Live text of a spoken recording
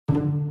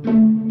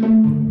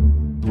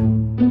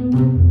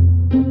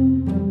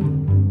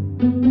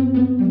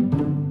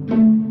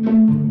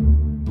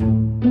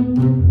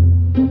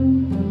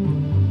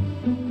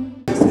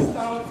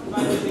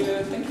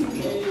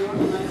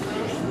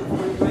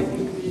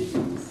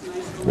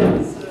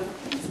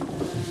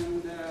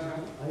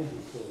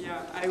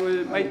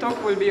My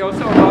talk will be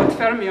also about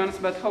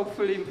fermions, but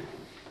hopefully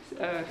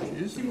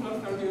simpler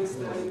fermions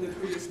than in the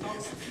previous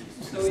talks.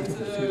 So it's,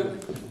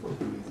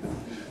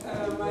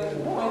 my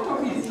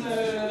talk is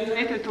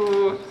related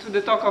to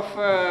the talk of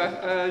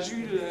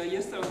Jules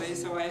yesterday,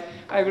 so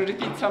I will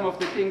repeat some of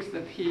the things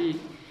that he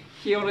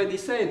already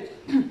said.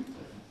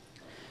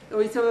 So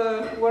it's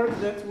a work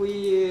that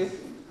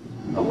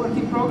a work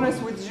in progress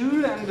with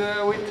Jules and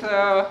with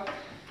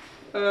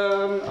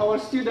our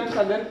student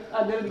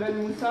Adel Ben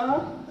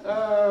Moussa,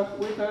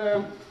 with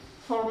a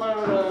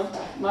former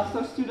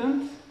master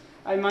student,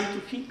 Ayman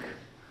Toufik,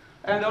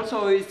 and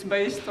also it's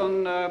based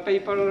on a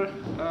paper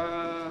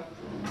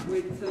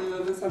with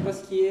Vincent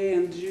Pasquier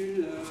and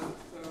Jules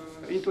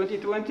in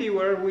 2020,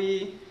 where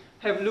we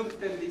have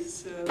looked at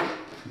this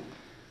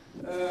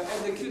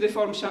at the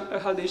Q-deformed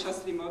Haldane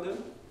Shastry model.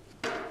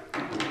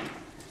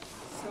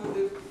 So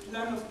the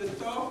plan of the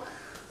talk,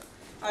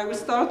 I will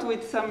start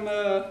with some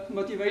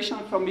motivation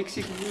from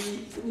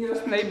IPhT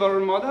nearest neighbor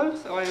model.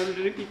 So I will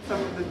repeat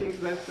some of the things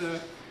that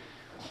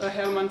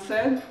Herman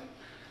said.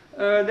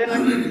 Then I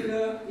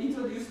will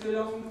introduce the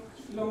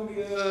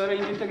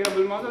long-range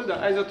integrable model, the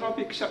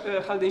isotropic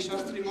Haldane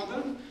Shastry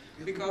model,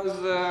 because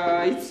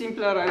it's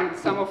simpler and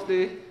some of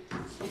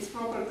its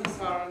properties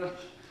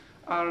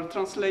are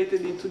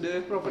translated into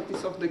the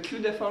properties of the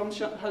Q-deformed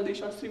Haldane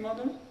Shastry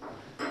model.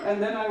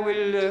 And then I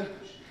will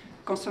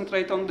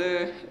concentrate on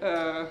the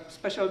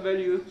special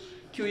value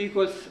Q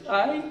equals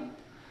I,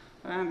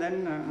 and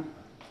then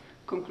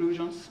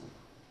conclusions.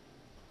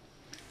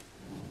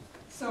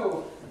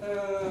 So,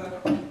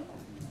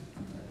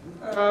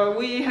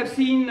 we have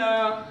seen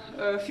a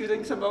few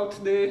things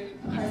about the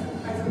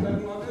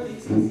Heisenberg model,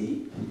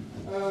 XZ,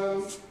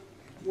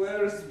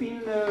 where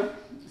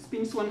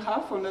spins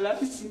 1/2 on the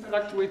lattice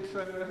interact with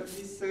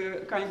this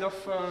kind of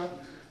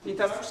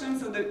interaction.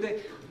 So the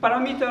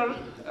parameter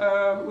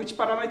which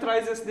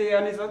parameterizes the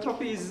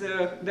anisotropy is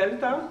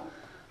delta,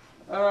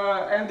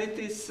 and it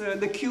is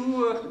the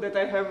Q that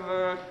I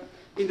have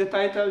in the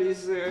title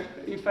is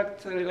in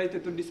fact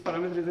related to this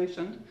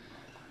parameterization.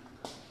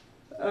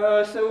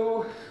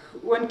 So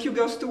when Q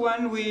goes to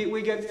 1,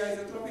 we get the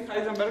isotropic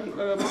Heisenberg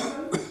model,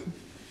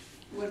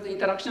 where the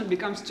interaction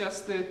becomes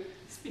just the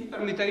spin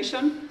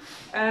permutation.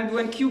 And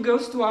when Q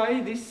goes to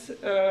I, this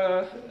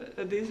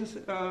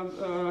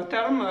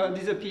term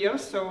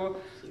disappears. So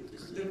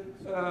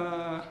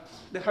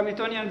the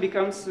Hamiltonian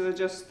becomes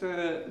just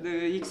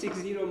the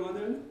XX0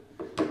 model,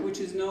 which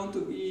is known to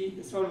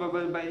be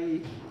solvable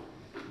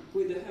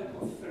with the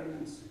help of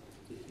fermions.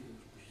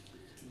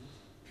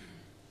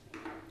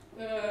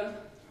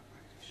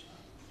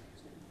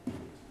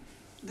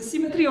 The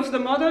symmetry of the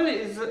model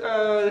is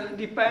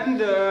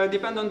depend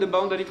on the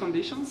boundary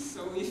conditions.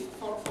 So if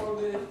for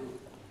the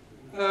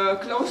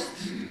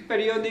closed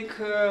periodic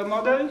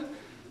model,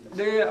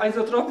 the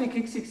isotropic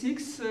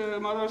XXX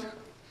model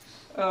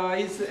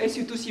is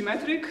SU2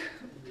 symmetric,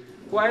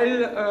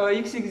 while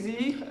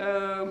XXZ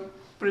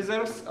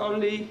preserves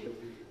only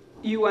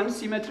U1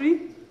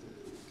 symmetry.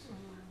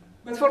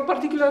 But for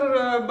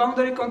particular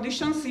boundary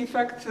conditions, in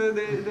fact,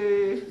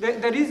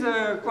 there is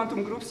a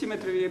quantum group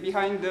symmetry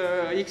behind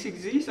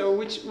XXZ, so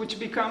which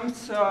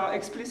becomes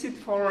explicit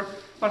for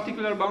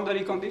particular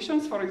boundary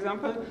conditions. For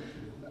example,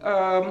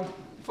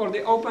 for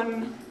the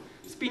open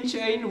spin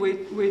chain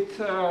with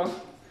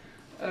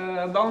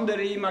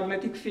boundary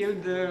magnetic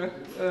field,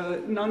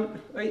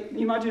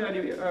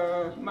 imaginary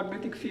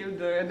magnetic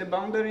field at the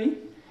boundary,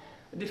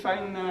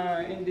 defined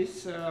in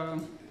this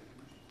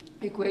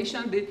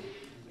equation.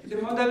 The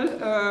model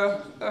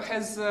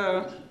has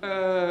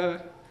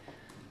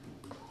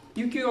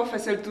UQ of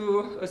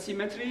SL2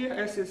 symmetry,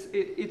 as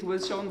it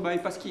was shown by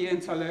Pasquier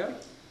and Saler.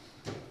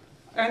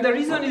 And the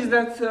reason is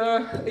that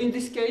in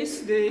this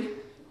case, the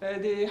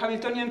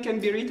Hamiltonian can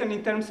be written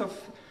in terms of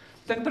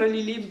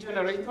temporally Lieb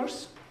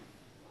generators,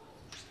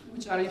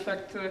 which are in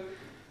fact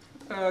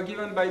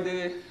given by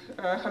the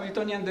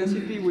Hamiltonian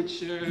density, which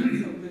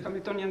the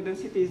Hamiltonian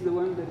density is the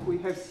one that we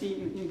have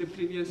seen in the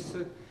previous,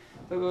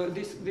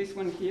 this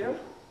one here.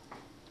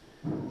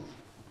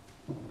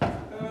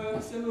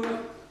 So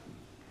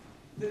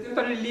the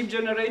temporally Lieb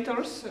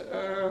generators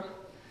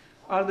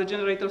are the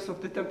generators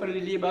of the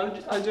temporally Lieb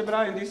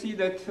algebra, and you see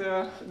that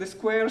the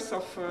squares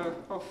of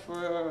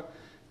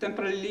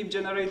temporally Lieb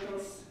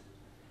generators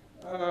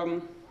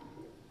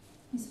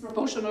is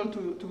proportional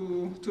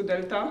to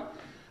delta,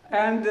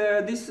 and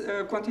this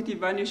quantity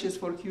vanishes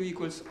for Q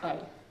equals I.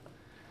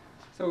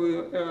 So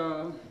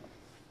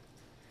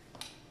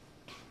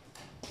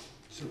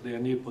they are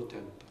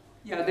nilpotent.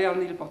 Yeah, they are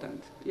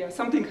nilpotent. Yeah,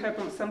 something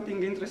happens.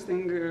 Something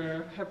interesting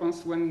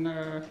happens when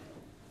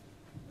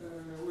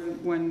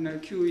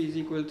Q is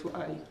equal to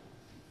I.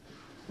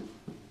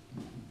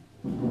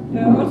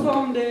 Also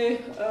on the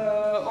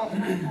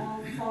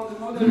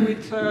model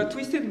with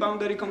twisted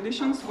boundary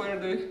conditions,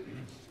 where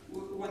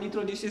one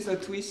introduces a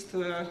twist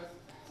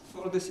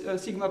for the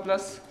sigma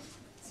plus,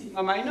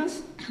 sigma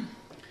minus.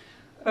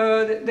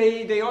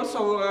 They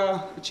also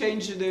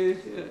can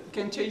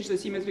change the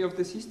symmetry of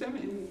the system.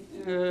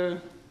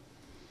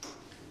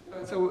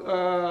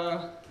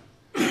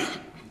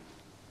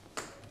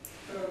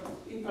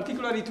 In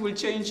particular, it will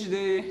change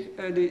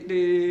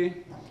the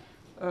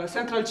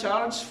central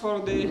charge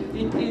for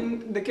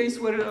in the case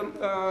where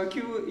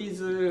Q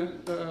is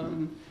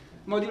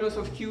modulus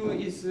of Q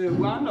is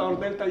 1, or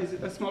delta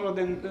is smaller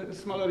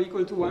or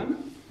equal to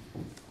 1.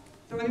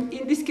 So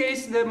in this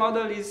case, the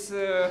model is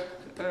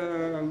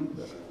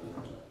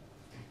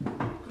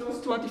close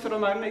to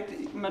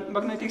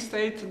antiferromagnetic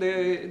state.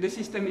 The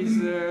system is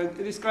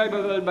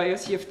describable by a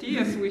CFT,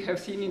 as we have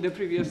seen in the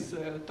previous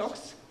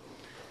talks.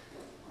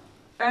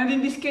 And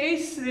in this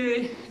case,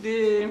 the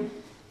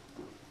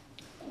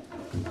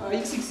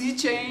XXZ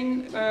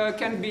chain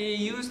can be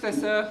used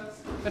as a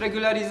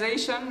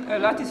regularization, a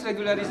lattice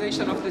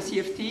regularization of the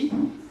CFT.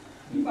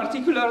 In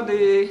particular,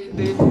 the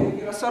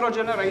Virasoro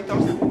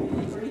generators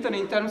written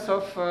in terms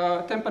of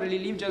temporally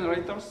lived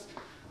generators,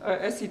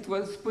 as it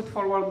was put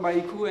forward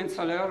by Ku and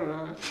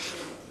Saler.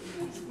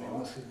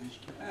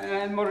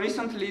 And more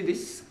recently,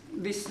 this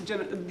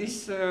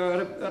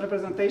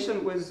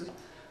representation was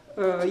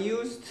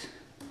used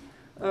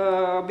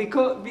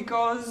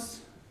because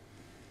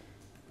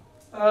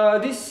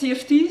these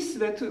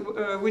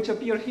CFTs which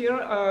appear here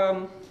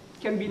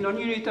can be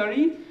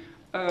non-unitary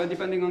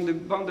depending on the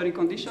boundary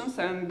conditions,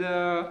 and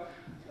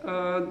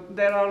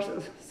there are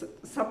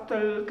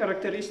subtle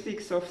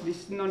characteristics of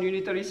these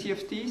non-unitary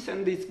CFTs,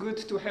 and it's good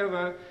to have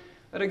a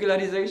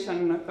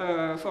regularization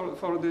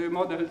for the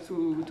model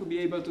to be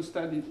able to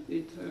study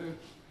it.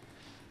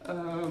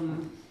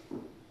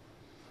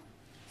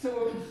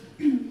 So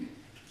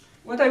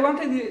what I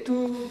wanted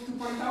to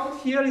point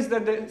out here is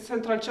that the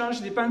central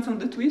charge depends on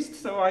the twist.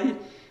 So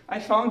I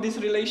found this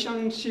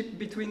relationship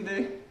between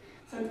the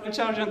central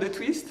charge and the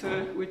twist,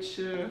 which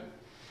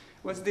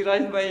was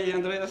derived by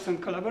Andreas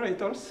and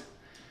collaborators.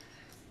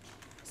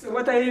 So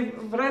what I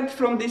read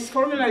from this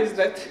formula is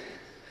that,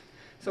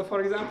 so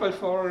for example,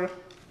 for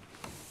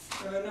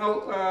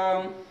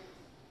now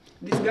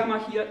this gamma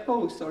here,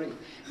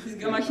 this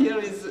gamma here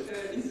is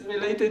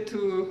related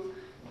to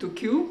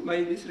Q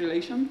by this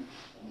relation.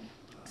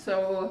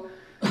 So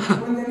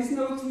when there is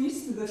no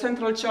twist, the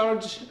central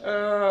charge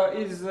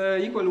is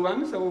equal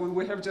 1, so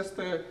we have just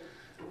a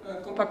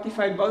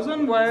compactified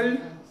boson, while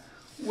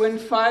when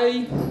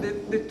phi,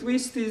 the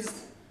twist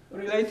is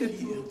related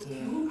to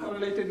Q,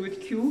 correlated with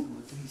Q,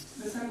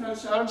 the central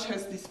charge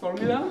has this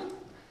formula.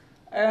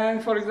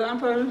 And for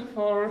example,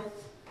 for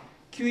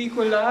Q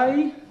equal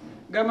I,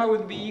 gamma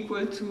would be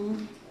equal to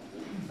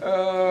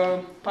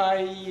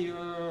pi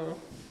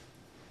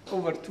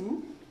over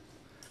 2.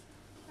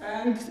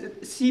 And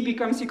C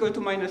becomes equal to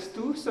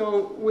 -2,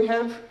 so we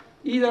have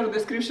either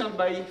description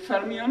by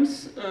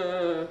fermions,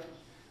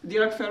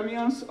 Dirac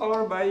fermions,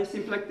 or by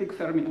symplectic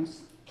fermions,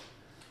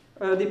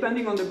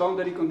 depending on the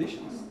boundary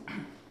conditions.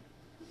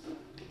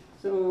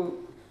 So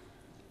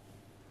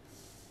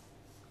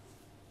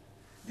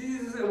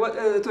this is what,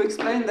 to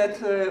explain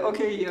that,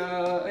 okay,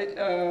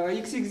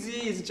 XXZ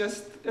is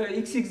just,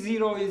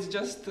 XX0 is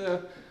just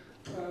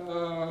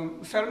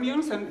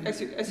fermions, and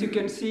as you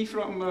can see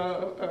from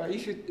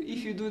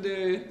if you do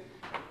the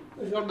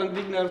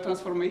Jordan-Wigner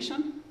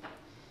transformation,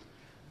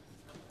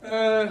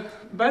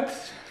 but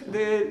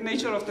the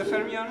nature of the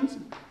fermions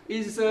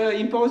is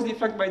imposed in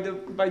fact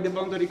by the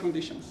boundary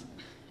conditions,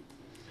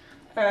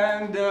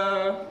 and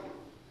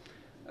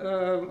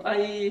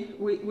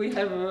we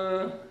have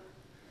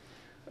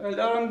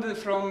learned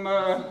from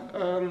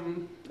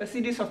a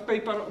series of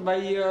papers by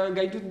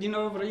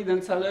Gaidinov, Reid,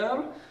 and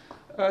Saler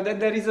that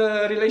there is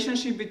a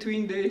relationship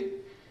between the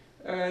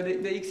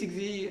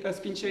XXZ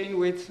spin chain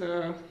with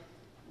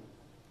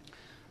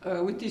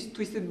this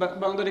twisted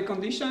boundary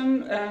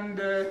condition and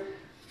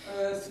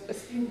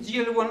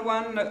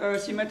GL11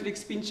 symmetric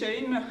spin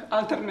chain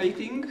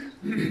alternating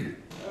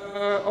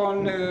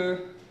on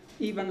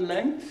even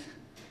length.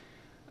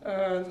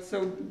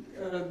 So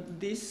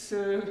these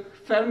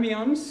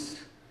fermions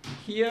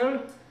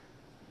here,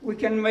 we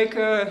can make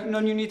a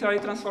non-unitary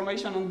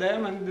transformation on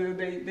them, and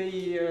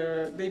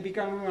they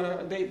become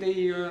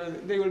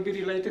they will be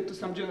related to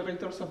some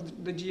generators of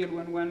the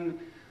GL11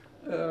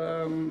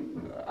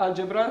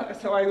 algebra.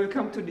 So I will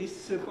come to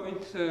this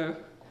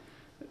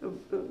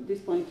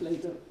point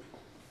later.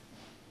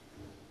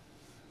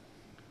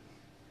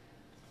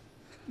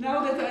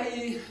 Now that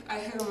I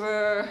have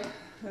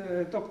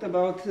talked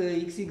about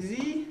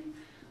XXZ,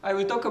 I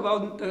will talk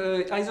about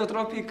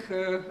isotropic.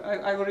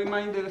 I will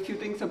remind a few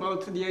things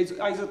about the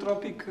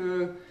isotropic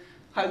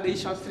Haldane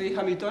Shastry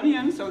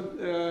Hamiltonian. So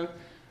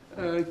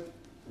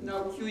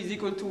now Q is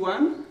equal to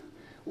 1.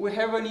 We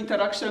have an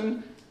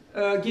interaction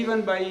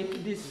given by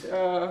this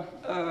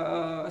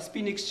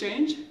spin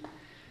exchange.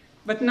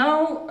 But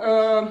now,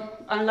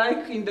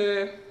 unlike in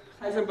the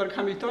Heisenberg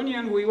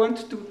Hamiltonian, we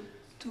want to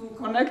to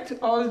connect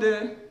all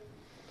the.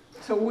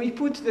 So we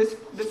put the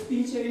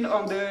spin chain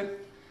on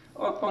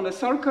the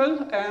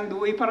circle, and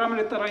we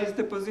parameterize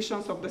the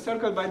positions of the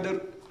circle by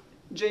the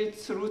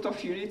jth root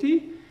of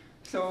unity.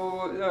 So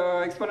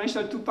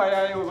exponential 2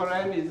 pi I over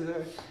n is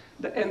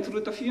the nth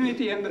root of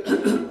unity, and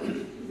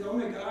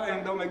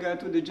the omega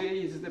to the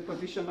j is the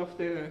position of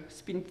the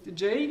spin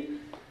j.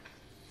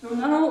 So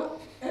now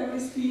every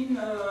spin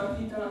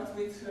interacts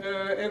with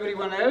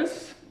everyone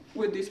else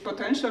with this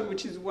potential,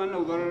 which is 1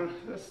 over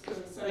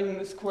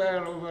sine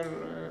square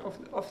over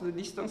of the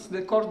distance,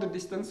 the chord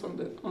distance on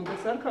the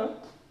circle.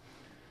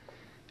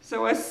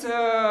 So as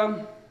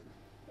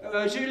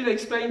Jules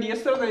explained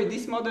yesterday,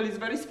 this model is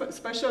very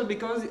special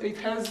because it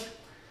has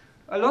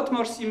a lot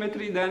more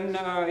symmetry than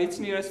its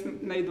nearest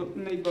neighbor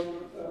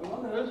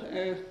model,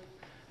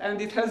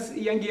 and it has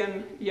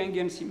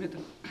Yangian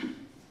symmetry.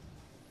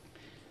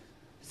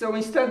 So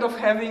instead of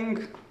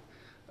having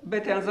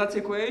Bethe and Zatz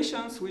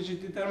equations, which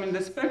determine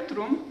the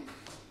spectrum,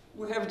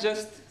 we have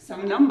just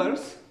some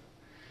numbers.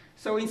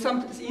 So in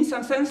some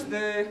sense,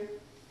 the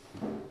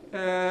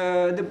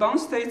bound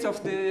states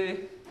of the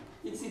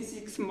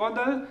x66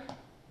 model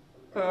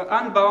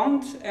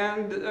unbound,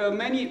 and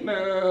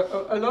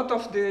a lot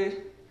of the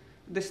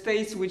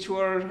states which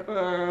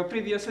were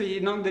previously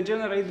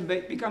non-degenerate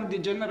become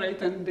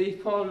degenerate, and they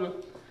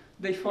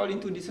fall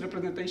into these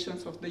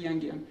representations of the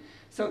Yangian.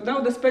 So now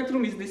the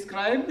spectrum is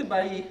described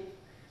by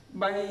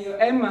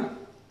m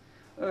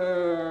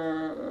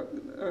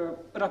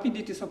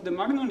rapidities of the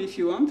magnon, if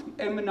you want,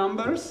 m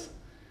numbers,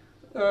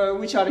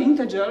 which are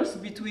integers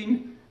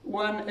between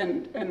 1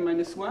 and n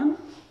minus 1.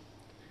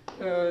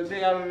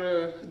 They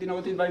are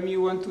denoted by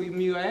mu1 to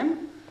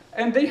mu_m,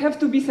 and they have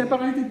to be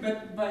separated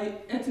by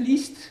at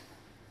least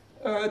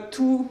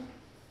 2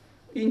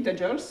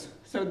 integers.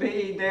 So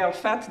they are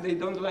fat, they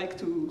don't like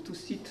to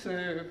sit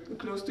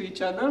close to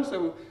each other.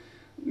 So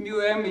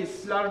mu_m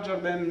is larger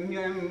than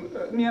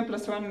mu_m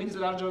plus 1 is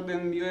larger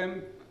than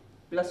mu_m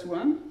plus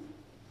 1.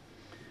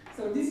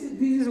 So this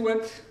is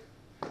what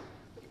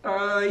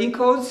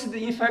encodes,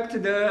 in fact,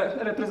 the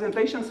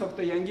representations of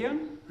the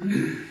Yangian.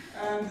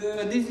 And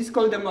this is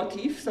called a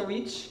motif. So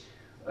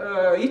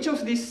each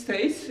of these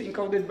states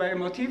encoded by a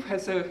motif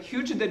has a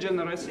huge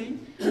degeneracy,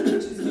 which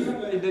is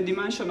given by the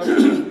dimension of the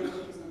representation.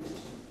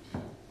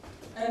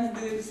 And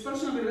the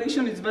dispersion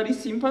relation is very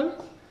simple.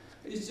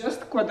 It's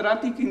just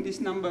quadratic in this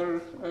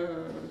number,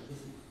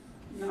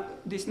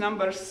 these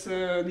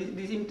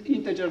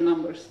integer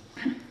numbers.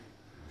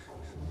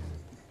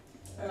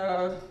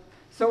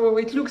 So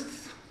it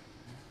looks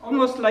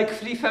almost like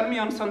free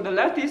fermions on the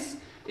lattice,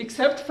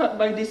 except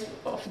by this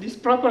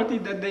property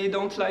that they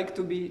don't like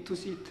to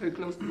sit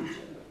close to each other.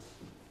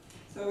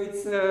 So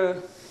it's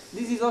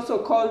this is also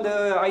called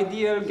the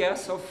ideal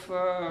gas of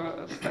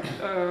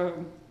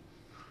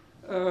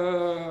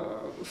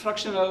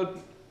fractional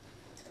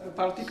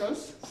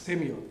particles.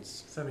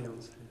 Semyons.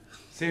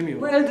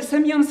 Well, the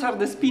semyons are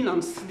the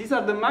spinons. These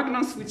are the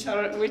magnons, which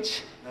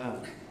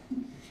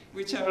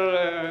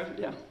are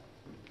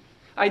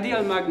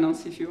ideal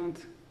magnons, if you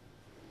want.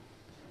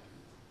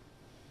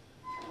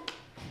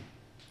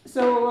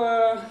 So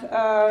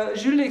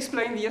Jules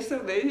explained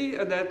yesterday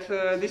that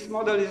this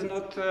model is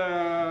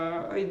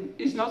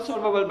not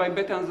solvable by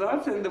Bethe and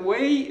Zatz, and the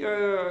way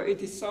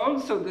it is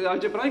solved, so the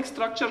algebraic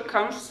structure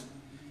comes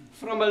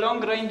from a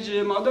long-range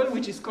model,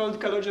 which is called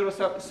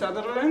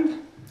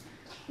Calogero-Sutherland,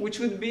 which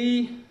would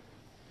be,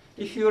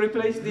 if you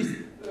replace this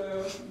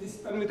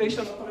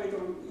permutation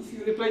operator, if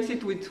you replace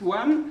it with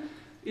 1,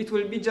 it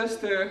will be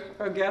just a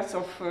gas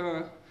of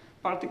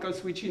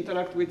particles which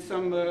interact with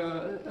some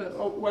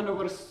 1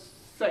 over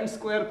sine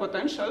square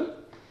potential.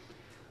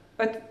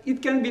 But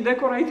it can be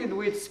decorated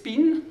with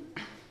spin.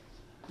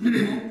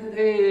 And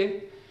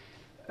the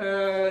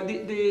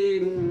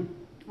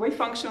wave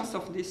functions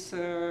of this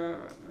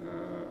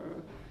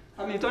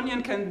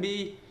Hamiltonian can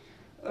be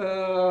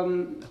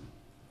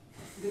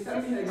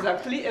determined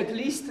exactly, at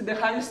least the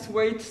highest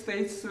weight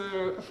states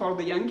for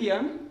the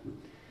Yangian.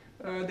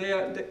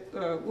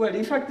 Well,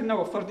 in fact,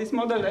 no, for this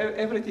model,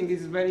 everything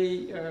is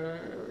very,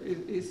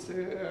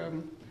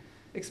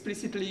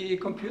 explicitly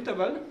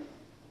computable.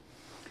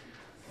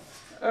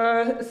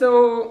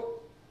 So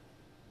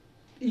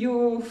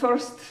you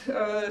first,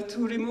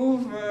 to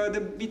remove the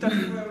beta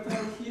square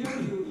term here,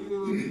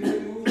 you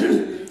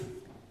remove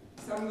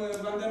some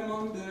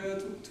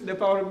Vandermonde to the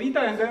power beta,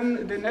 and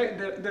then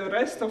the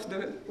rest of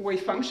the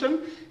wave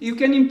function. You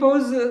can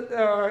impose,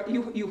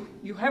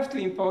 you have to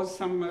impose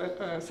some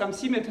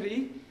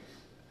symmetry.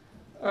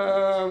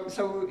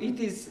 So it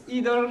is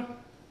either,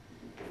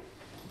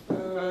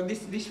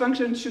 this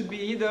function should be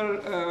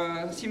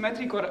either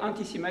symmetric or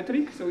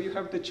anti-symmetric. So you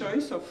have the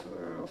choice of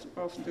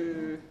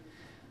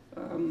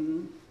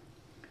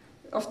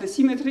the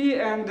symmetry,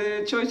 and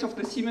the choice of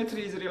the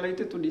symmetry is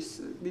related to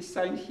this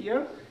sign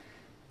here.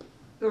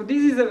 So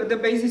this is the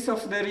basis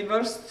of the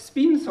reversed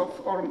spins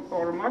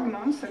or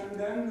magnons, and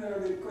then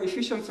the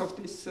coefficients of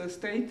this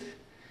state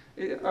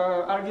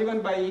are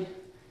given by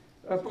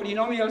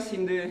polynomials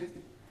in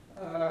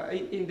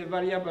the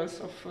variables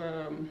of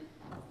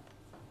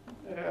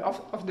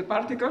of the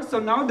particles. So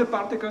now the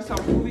particles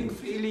are moving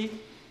freely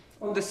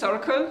on the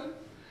circle.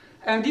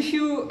 And if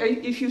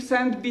you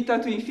send beta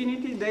to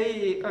infinity,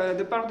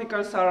 the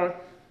particles are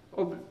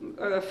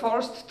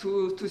forced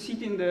to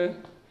sit in the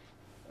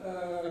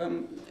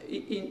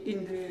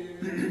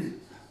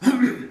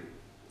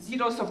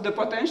zeros of the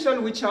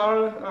potential, which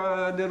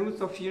are the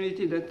roots of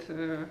unity that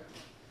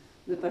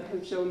I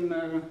have shown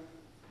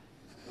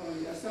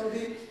earlier. So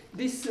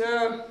these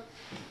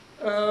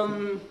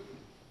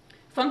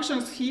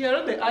functions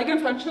here, the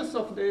eigenfunctions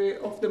of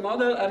the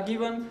model, are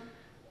given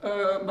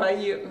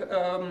by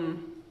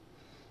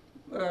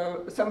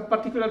some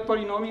particular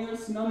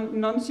polynomials,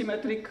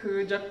 non-symmetric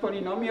Jack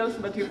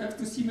polynomials, but you have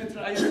to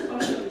symmetrize,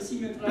 partially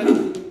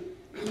symmetrize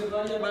in the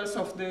variables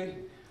of the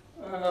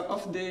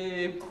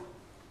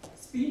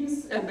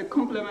spins and the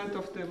complement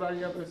of the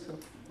variables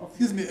of.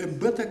 Excuse me,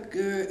 beta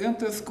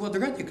enters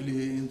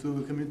quadratically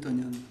into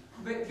Hamiltonian.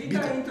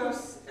 Beta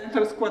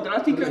enters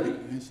quadratically,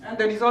 and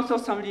there is also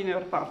some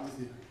linear part.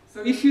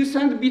 So if you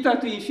send beta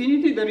to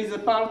infinity, there is a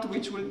part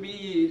which will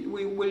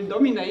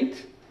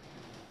dominate.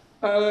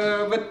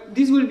 But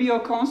this will be a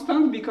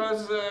constant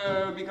because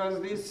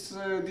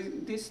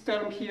this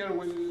term here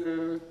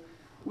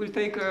will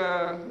take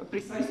a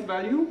precise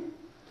value,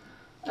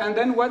 and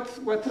then what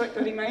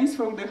remains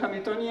from the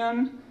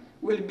Hamiltonian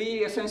will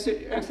be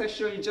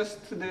essentially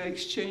just the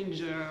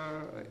exchange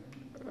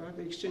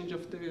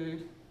of the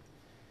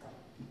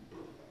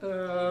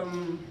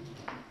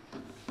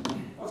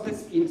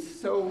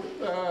spins. So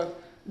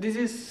this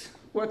is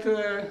what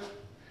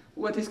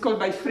is called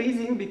by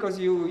freezing, because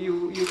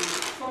you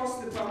force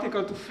the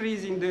particle to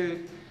freeze in the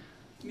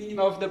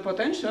minima of the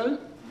potential,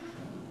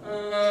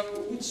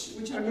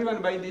 which are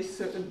given by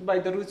this by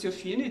the roots of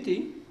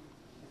unity,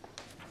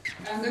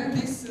 and then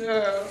these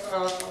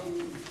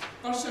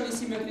partially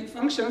symmetric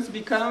functions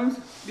become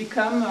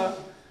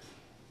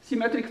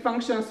symmetric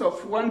functions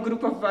of one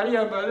group of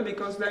variable,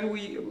 because then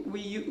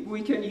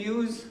we can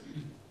use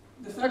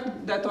the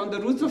fact that on the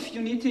roots of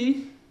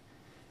unity,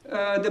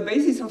 the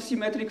basis of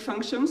symmetric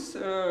functions,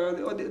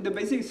 or the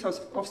basis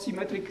of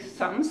symmetric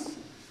sums,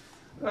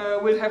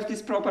 will have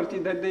this property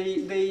that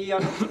they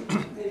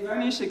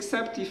vanish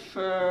except if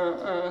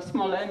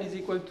small n is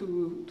equal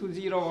to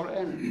 0 or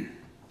n.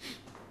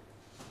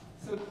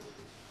 So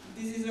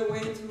this is a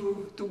way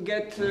to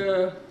get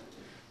the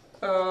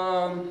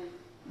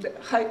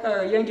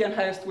Yangian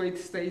highest weight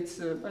states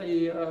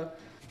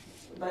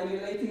by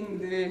relating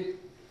the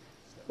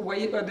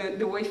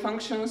wave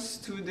functions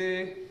to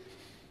the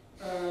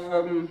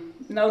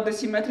now the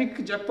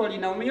symmetric Jack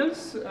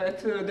polynomials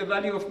at the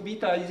value of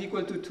beta is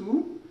equal to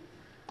 2,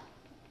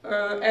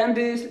 and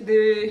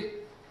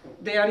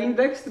they are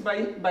indexed by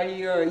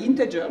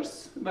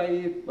integers, by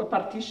a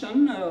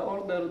partition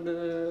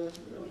ordered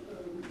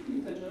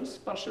integers,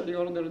 partially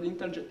ordered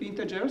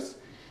integers.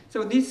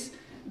 So these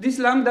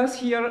lambdas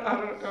here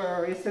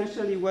are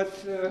essentially what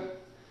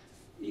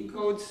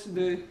encodes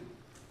the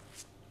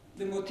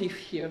motif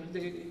here,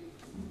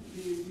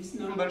 these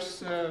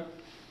numbers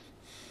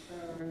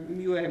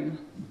mu m.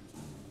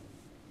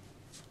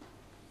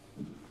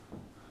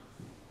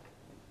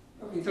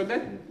 Okay, so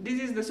this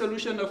is the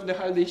solution of the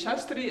Haldane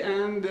Shastry,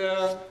 and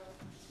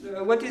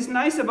what is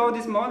nice about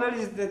this model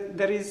is that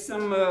there is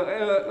some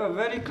a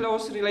very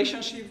close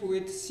relationship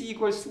with C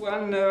equals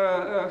 1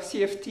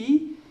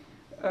 CFT,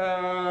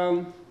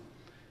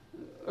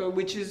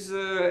 which is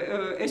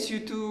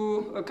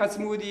SU2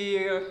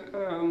 Kac-Moody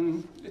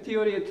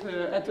theory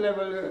at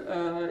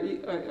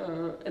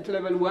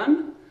level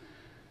 1.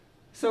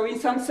 So in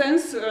some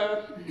sense,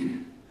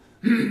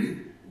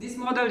 this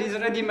model is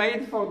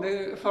ready-made for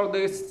the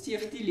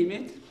CFT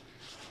limit.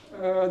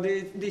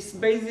 This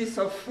basis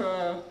of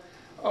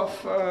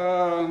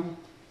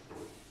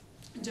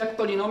Jack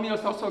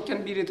polynomials also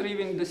can be retrieved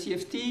in the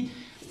CFT.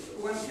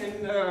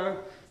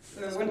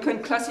 One can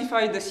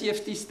classify the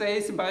CFT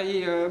states by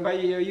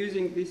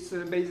using this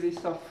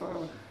basis of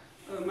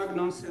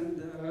magnons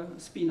and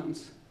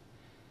spinons.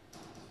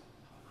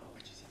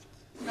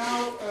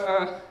 Now,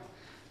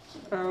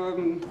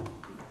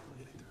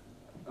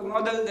 a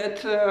model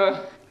that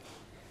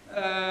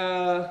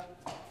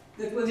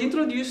was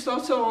introduced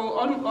also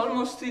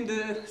almost in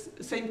the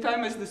same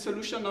time as the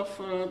solution of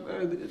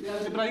the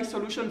algebraic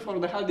solution for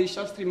the Haldane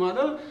Shastry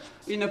model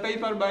in a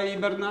paper by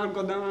Bernard,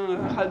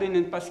 Godin, Haldane,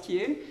 and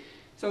Pasquier.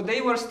 So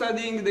they were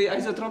studying the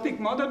isotropic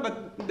model,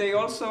 but they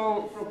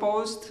also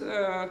proposed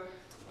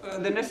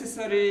the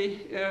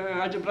necessary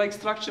algebraic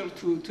structure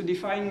to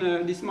define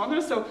this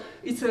model. So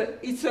it's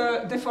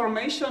a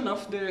deformation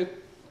of the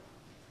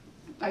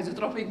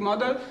isotropic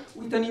model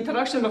with an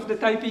interaction of the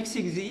type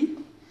XXZ.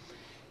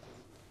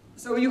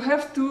 So you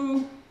have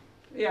to,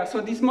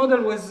 so this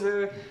model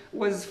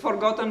was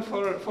forgotten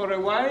for a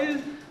while.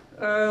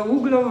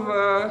 Uglov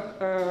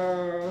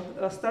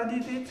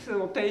studied it,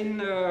 obtained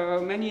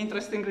many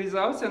interesting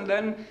results, and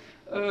then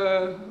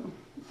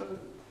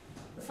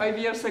 5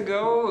 years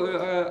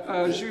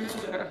ago, Jules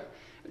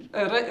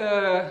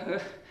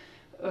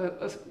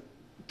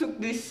took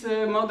this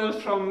model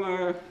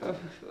from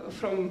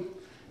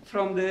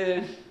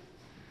the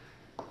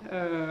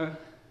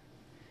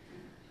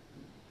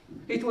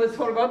it was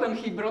forgotten.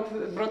 He brought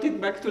it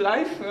back to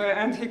life,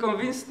 and he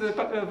convinced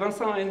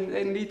Vincent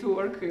and me to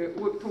work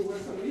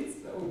on it.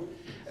 So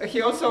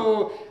he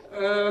also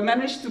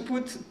managed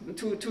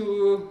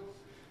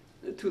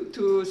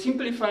to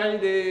simplify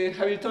the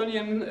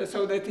Hamiltonian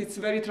so that it's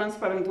very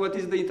transparent what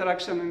is the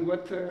interaction and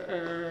what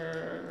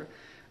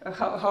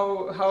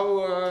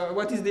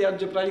what is the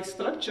algebraic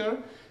structure.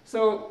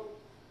 So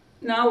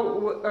now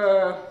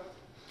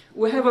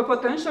we have a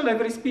potential.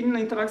 Every spin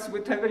interacts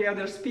with every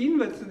other spin,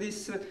 but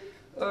this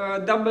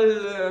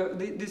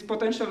this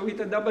potential with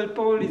a double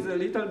pole is a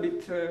little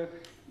bit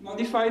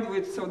modified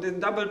so the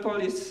double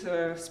pole is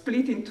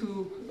split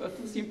into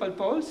two simple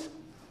poles.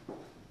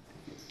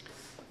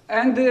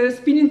 And the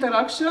spin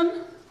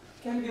interaction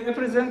can be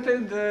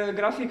represented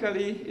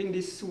graphically in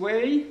this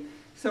way.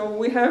 So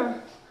we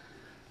have,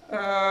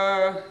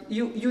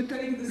 you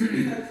take the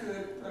spin at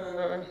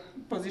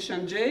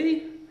position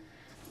J,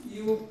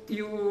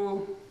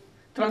 you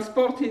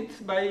transport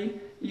it by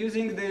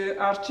using the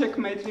R-check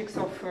matrix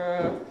of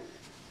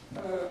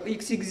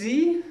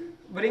XXZ,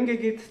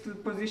 bringing it to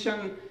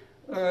position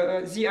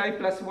Zi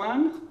plus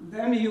 1.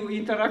 Then you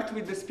interact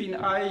with the spin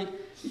I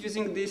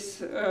using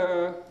this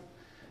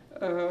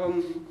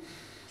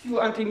Q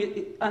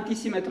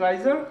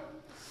anti-symmetrizer,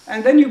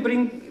 and then you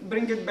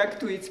bring it back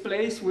to its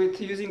place with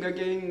using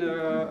again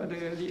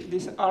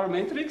this R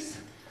matrix,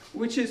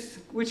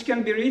 which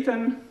can be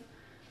written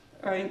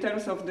in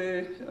terms of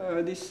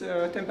this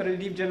temporary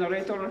leaf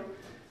generator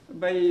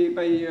by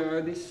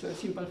this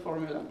simple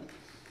formula.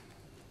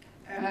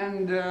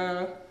 And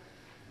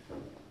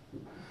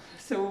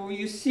so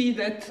you see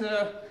that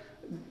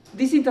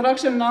this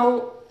interaction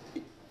now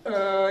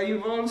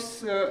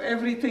involves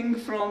everything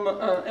from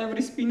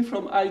every spin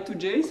from I to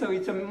J, so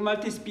it's a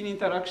multi-spin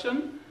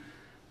interaction.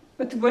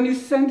 But when you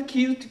send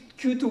Q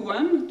to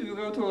 1, to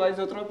go to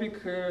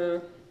isotropic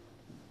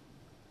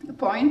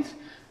point,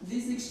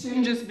 these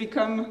exchanges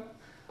become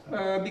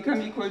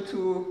equal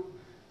to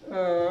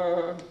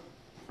a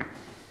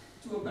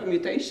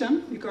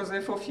permutation, because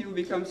f of u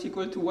becomes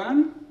equal to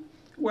 1.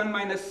 1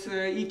 minus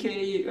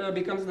ek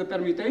becomes the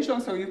permutation,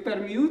 so you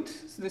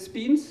permute the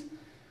spins.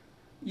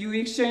 You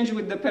exchange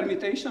with the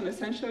permutation,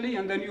 essentially,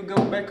 and then you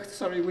go back,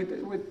 sorry, with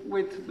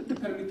the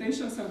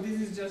permutation. So this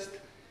is just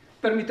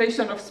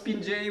permutation of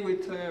spin j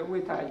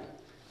with I.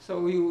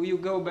 So you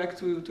go back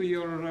to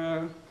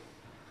your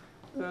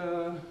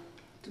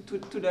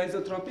to the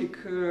isotropic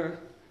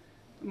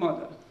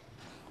model.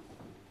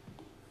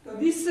 So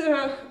this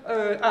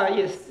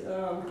yes.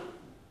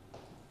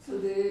 So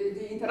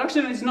the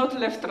interaction is not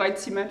left-right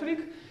symmetric.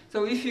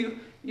 So if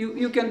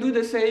you can do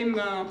the same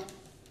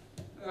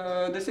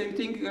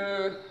thing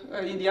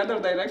in the other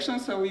direction.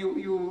 So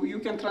you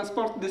can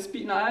transport the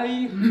spin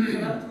I,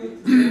 interact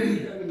with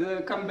J,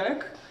 and come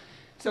back.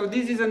 So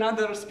this is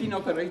another spin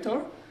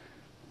operator.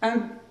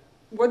 And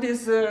what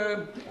is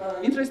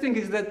interesting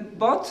is that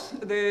both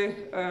the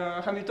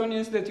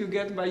Hamiltonians that you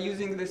get by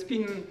using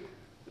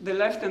the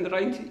left and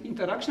right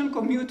interaction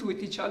commute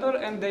with each other,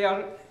 and they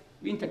are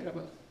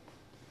integrable.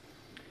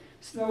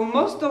 So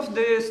most of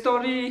the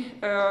story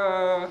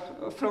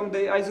from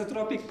the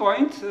isotropic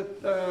point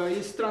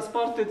is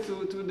transported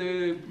to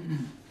the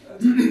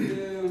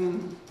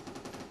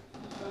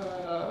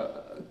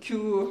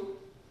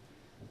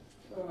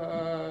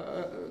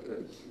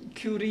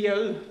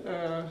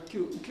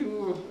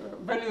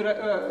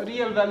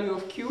real value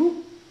of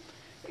Q.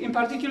 In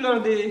particular,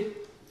 the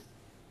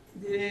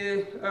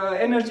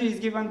energy is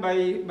given by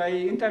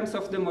in terms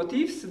of the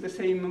motifs, the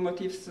same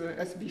motifs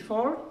as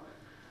before.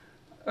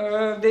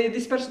 The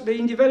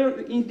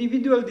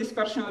individual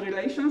dispersion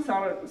relations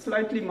are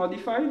slightly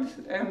modified,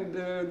 and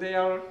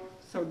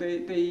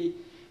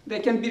they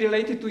can be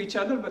related to each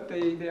other, but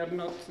they are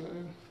not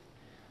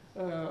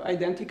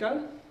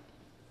identical.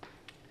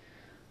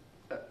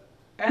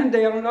 And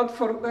they are not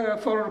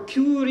for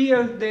Q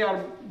real. They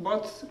are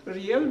both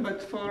real,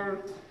 but for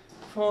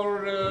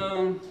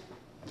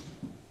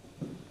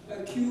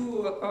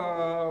Q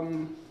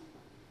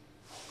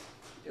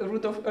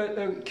root of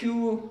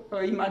Q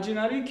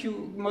imaginary,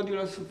 Q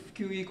modulus of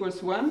Q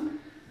equals 1.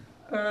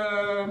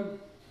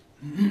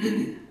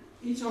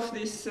 Each of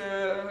these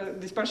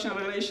dispersion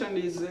relation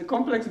is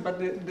complex, but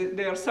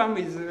their sum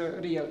is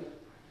real.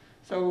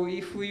 So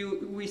if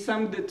we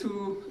sum the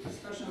two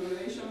dispersion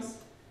relations,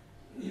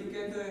 you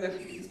get the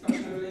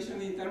dispersion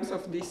relation in terms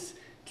of these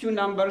Q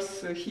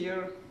numbers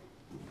here,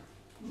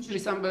 which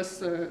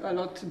resembles a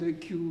lot the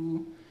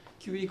Q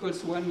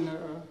equals 1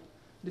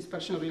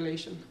 dispersion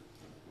relation.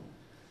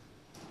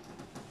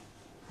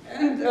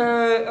 And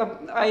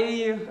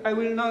I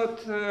will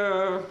not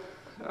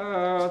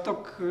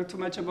talk too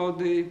much about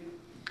the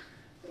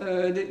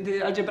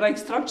algebraic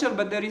structure,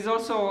 but there is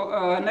also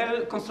an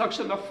L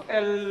construction of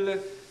L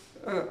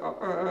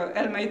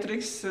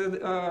matrix,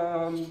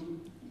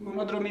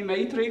 monodromy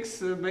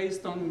matrix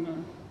based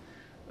on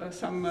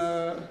some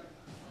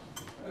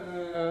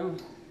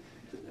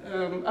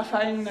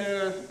affine,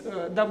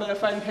 double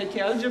affine Hecke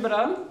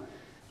algebra.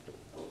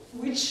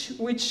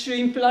 which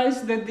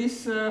implies that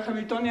this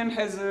Hamiltonian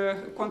has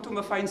a quantum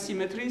affine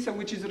symmetry, so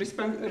which is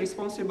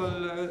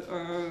responsible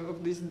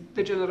of these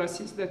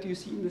degeneracies that you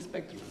see in the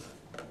spectrum.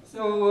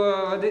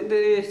 So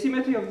the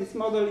symmetry of this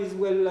model is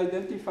well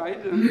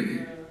identified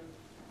and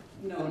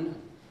known.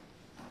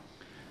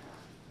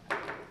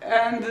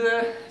 And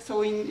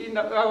so in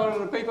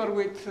our paper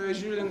with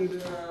Jules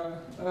and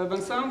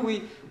Vincent,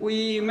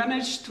 we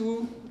managed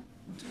to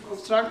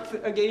construct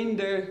again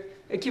the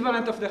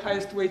equivalent of the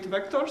highest weight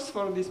vectors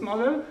for this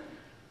model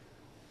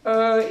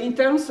in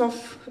terms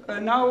of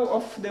now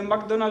of the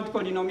McDonald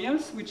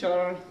polynomials, which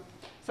are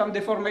some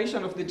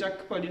deformation of the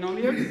Jack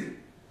polynomials,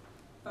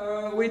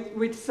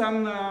 with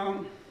some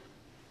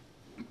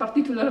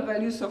particular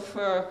values of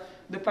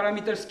the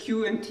parameters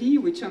q and t,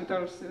 which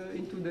enters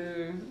into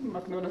the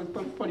McDonald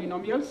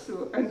polynomials,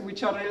 and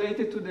which are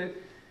related to the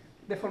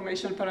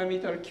deformation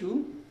parameter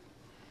q.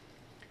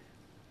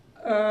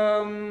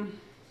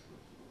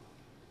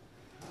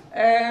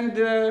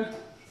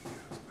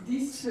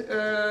 This,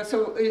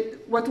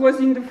 what was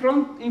in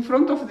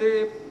front of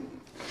the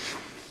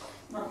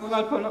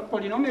McDonald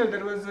polynomial,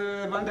 there was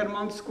a van der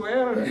Monde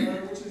square,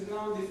 which is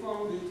now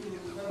deformed into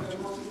van der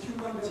Monde q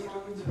van der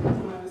Monde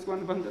minus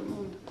 1 van der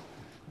Monde.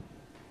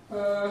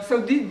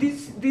 So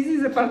this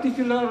is a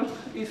particular,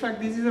 in fact,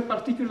 this is a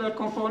particular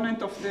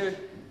component of the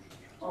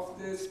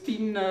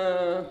spin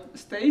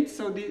state.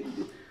 So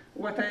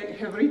what I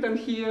have written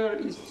here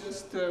is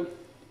just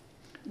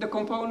the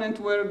component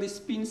where the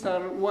spins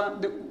are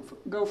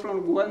go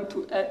from 1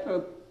 to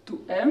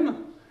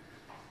m,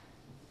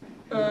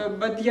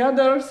 but the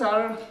others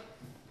are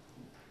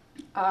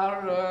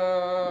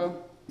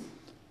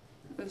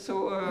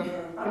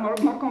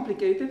more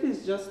complicated.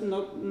 It's just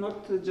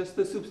not just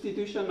a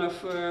substitution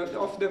of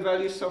the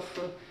values of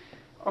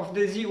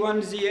the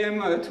z1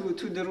 zm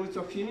to the roots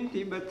of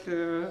unity, but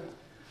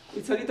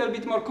it's a little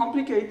bit more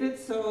complicated.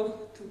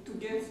 So to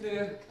get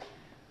the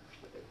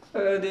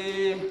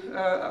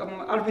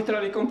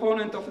arbitrary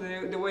component of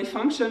the wave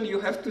function, you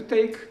have to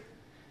take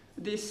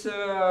this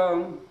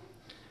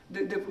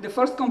the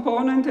first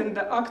component and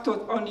act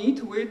on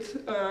it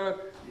with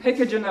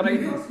Hecke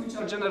generators, which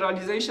are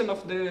generalization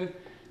of the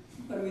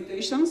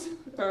permutations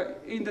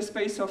in the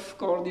space of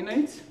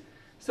coordinates.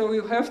 So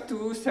you have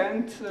to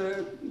send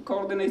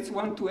coordinates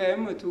 1 to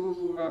m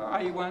to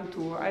I1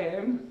 to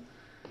IM.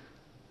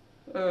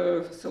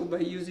 So by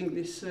using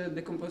this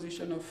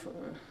decomposition of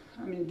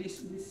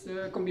this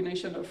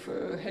combination of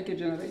Hecke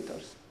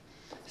generators.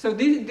 So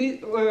in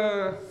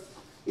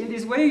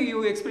this way,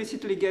 you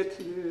explicitly get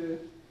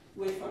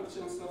wave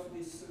functions of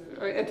this,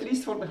 at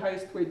least for the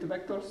highest weight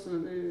vectors,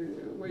 the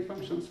wave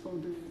functions for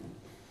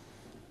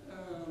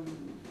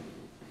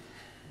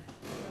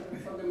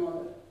the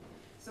model.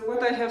 So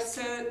what I have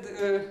said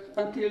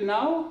until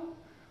now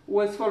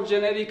was for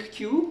generic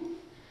Q.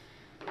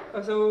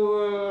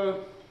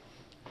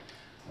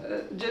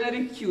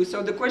 Generic Q.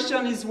 So the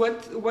question is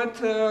what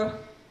I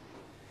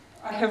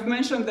have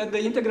mentioned that the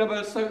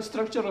integrable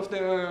structure of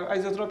the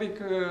isotropic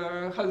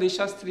Haldane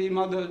Shastry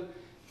model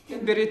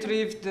can be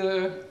retrieved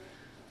in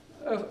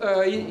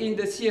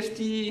the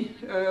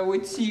CFT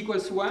with C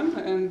equals 1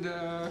 and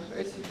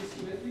SC2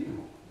 symmetry,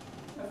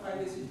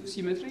 affine SC2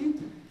 symmetry.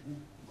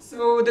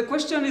 So the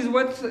question is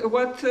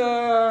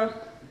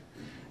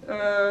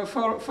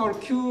for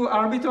Q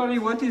arbitrary,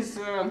 what is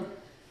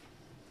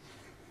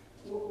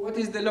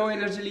the low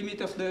energy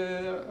limit of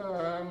the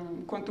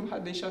quantum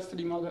Haldane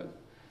Shastry model?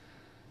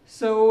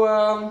 So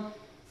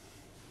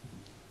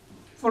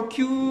for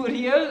Q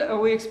real,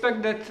 we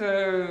expect that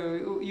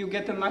you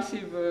get a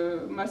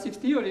massive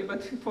theory,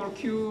 but for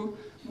Q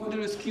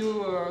modulus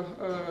Q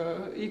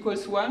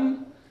equals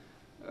 1,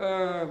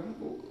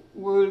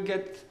 we'll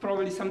get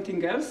probably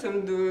something else.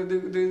 And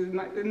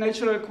the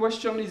natural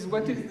question is,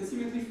 what is the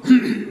symmetry for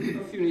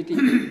of unity?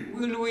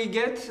 Will we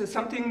get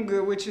something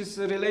which is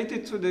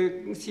related to the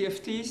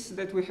CFTs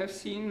that we have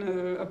seen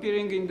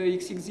appearing in the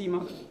XXZ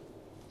model,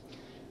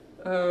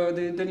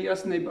 the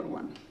nearest neighbor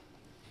one?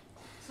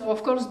 So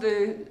of course,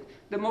 the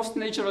most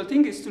natural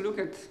thing is to look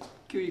at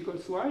Q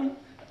equals y,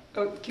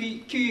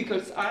 Q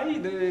equals I,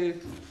 the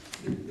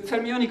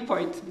fermionic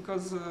point,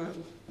 because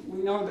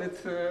we know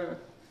that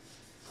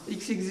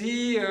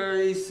XXZ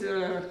is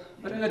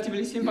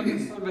relatively simple to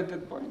solve at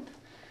that point.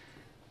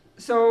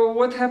 So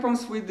what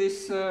happens with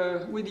this,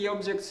 with the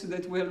objects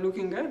that we're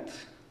looking at?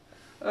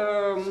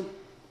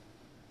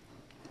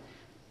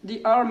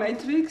 The R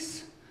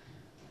matrix,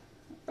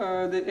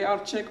 the R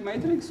check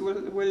matrix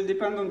will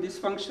depend on this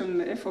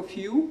function f of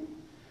u,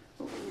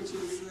 which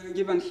is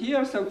given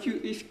here. So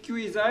if Q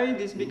is I,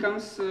 this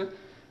becomes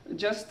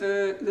just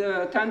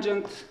the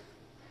tangent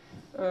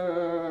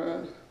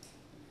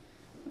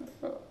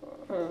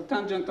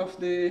tangent of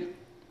the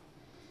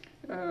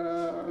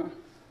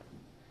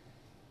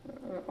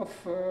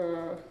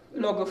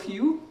log of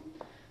u.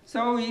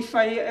 So if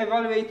I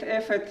evaluate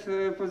f at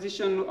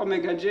position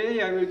omega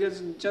j, I will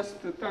get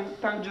just the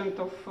tangent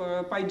of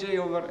pi j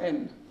over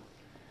n.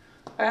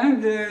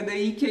 And the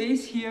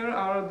EKs here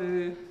are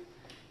the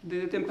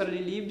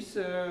temporally libs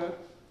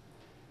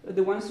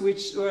the ones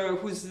which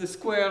whose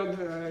squared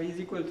is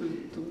equal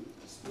to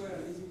square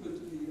is equal to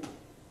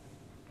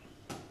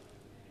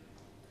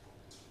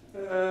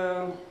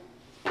 0.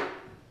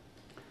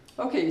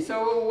 Okay,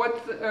 so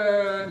what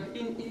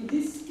in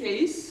this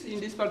case, in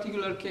this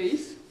particular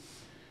case,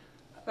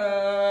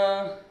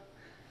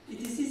 it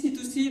is easy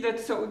to see that.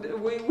 So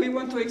we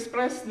want to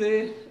express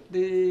the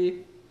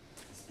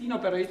spin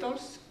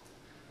operators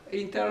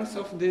in terms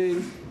of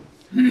the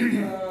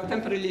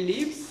temporally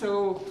leaves.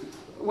 So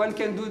one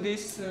can do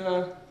this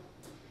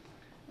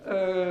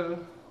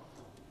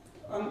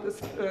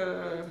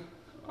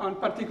on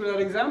particular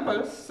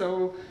examples.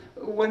 So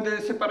when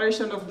the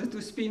separation of the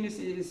two spins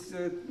is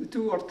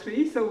 2 or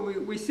 3, so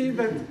we see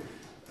that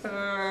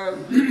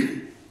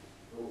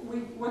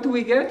what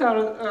we get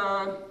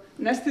are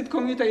nested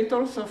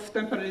commutators of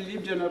temporary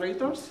leaf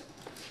generators.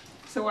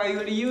 So I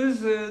will use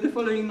the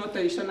following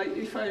notation.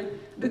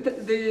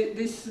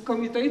 These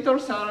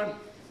commutators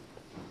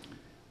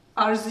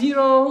are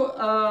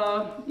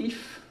 0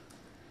 if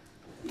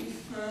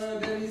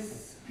there is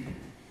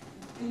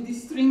in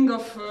this string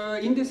of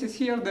indices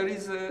here, there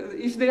is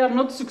if they are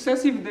not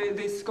successive,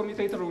 this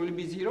commutator will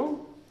be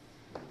 0.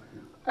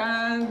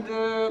 And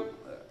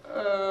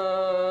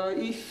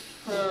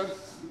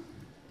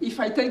if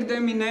I take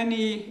them in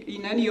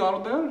any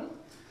order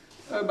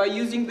by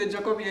using the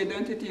Jacobi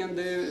identity and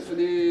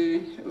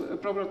the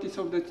properties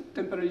of the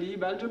temporary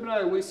Lie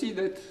algebra, we see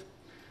that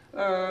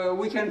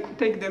we can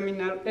take them in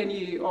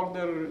any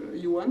order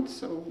you want.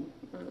 So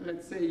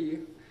let's say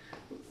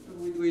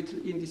we do it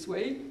in this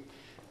way.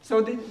 So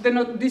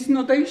this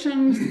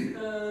notation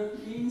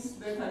means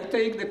that I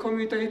take the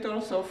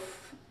commutators of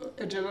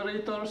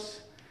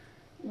generators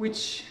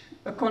which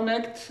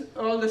connect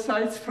all the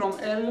sides from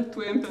L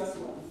to M plus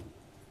 1.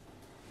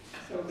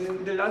 So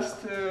the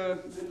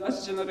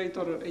last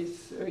generator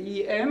is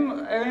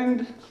EM,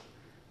 and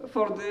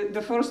for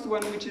the first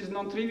one, which is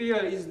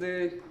non-trivial, is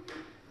the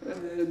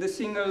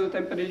single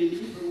temporary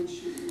leaf,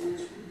 which will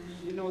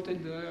be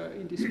denoted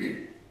in this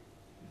way.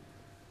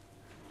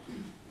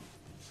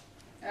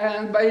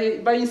 And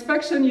by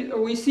inspection,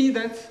 we see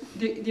that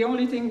the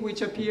only thing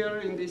which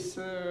appear in this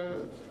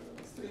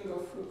string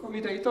of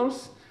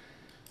commutators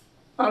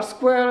are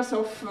squares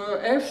of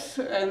f's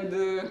and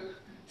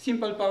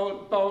simple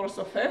powers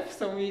of f.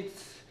 So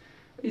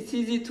it's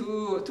easy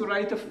to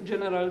write a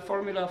general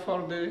formula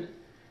for the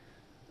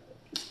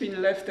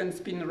spin left and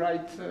spin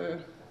right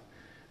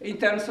in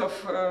terms of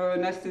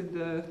nested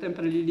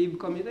temporally leaf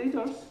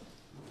commutators.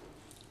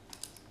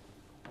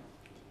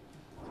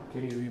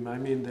 Can you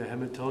remind me, in the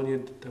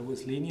Hamiltonian, there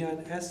was linear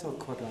in S or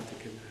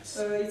quadratic in S?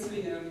 It's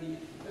linear.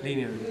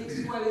 Linear in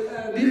S.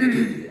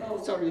 Oh,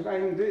 sorry,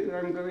 I'm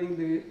going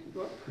the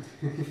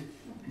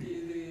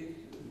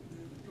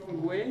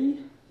wrong way.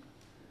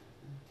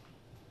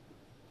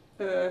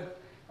 Okay.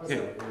 So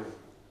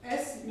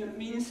S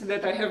means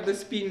that I have the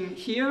spin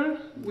here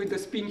with the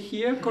spin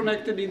here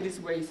connected in this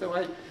way. So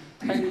I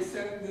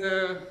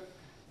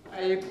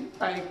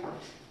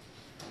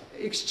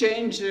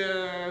exchange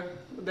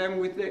them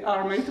with the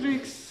R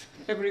matrix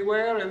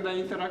everywhere, and I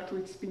interact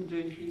with spin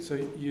J. So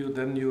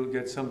you'll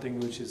get something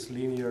which is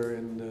linear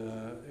in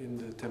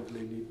the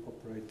temporary leaf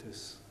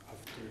operators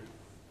after.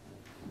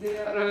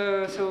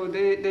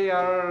 They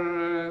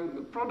are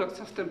products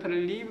of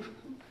temporary leaf,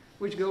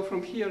 which go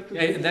from here to.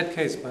 Yeah, in that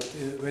case, but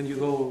when you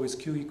go with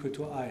Q equal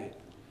to I,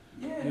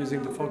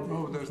 using the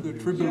formula. Oh, there's the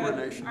triple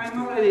relation.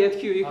 I'm already at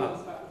Q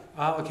equals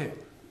I. Okay.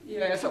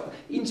 Yeah, so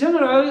in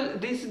general,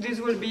 this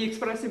will be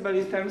expressible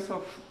in terms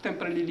of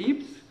temporary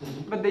leaves,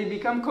 but they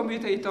become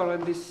commutator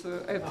at this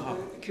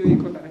Q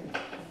equal I.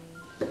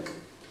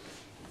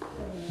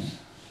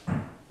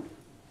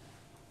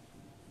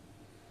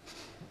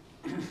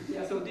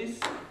 Yeah, so this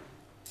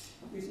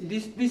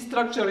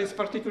structure is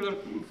particular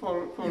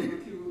for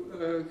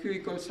Q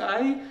equals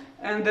I,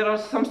 and there are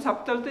some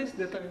subtleties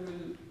that I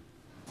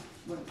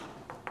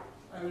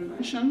will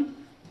mention.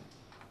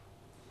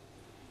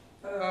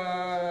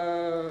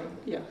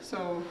 Yeah,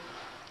 so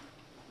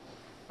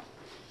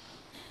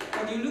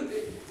when you look,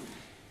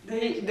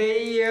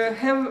 they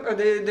have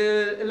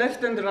the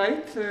left and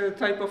right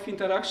type of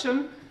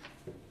interaction.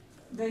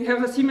 They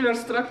have a similar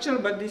structure,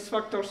 but these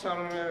factors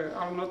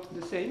are not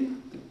the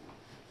same.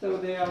 So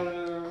they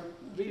are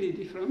really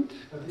different.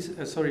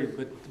 Sorry,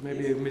 but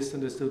maybe I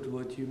misunderstood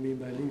what you mean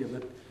by linear.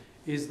 But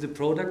is the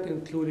product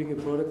including a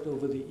product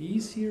over the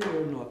E's here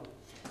or not?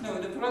 No,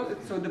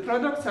 the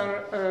products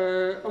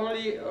are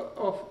only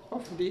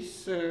of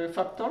these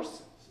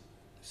factors.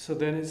 So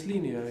then it's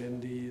linear in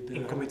the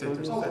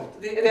commutators. Oh,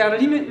 they are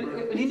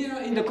linear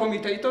in the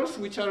commutators,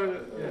 which are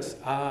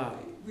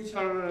which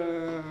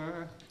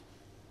are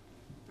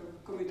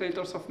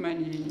commutators of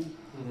many.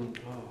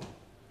 Oh.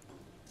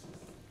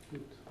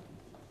 Good.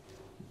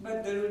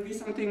 But there will be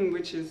something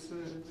which is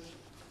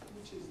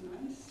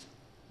nice.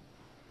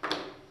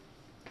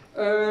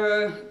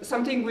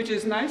 Something which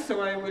is nice,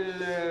 so I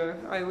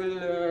will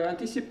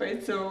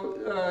anticipate. So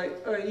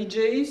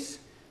EJs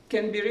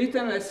can be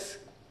written as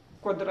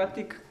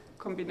quadratic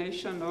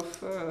combination of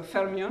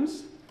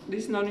fermions.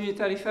 these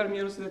non-unitary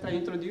fermions that I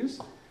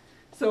introduced.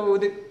 So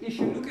if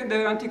you look at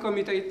the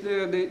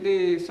anti-commutator,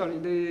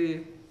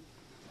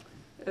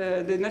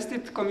 the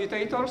nested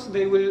commutators,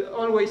 they will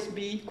always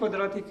be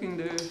quadratic in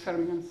the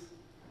fermions.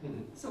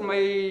 So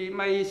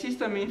my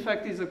system, in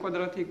fact, is a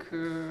quadratic.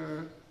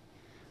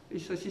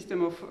 Is a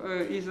system of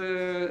is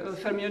a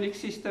fermionic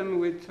system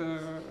with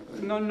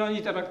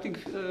non-interacting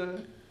free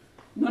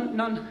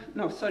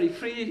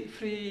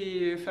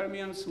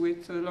fermions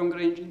with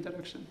long-range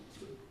interaction.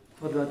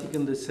 Quadratic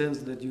in the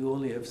sense that you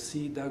only have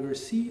C dagger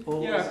C,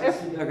 or yeah,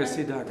 C dagger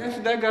C dagger.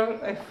 F dagger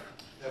F.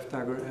 F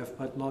dagger F,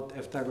 but not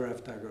F dagger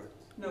F dagger.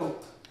 No.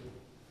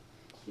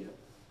 Yeah.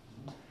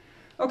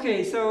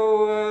 Okay,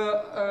 so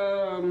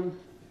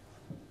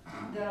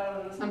there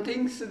are some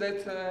things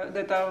that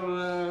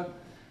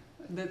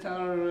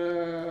are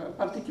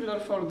particular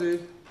for the.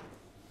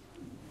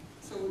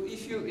 So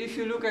if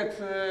you look at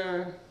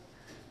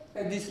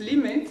this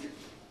limit,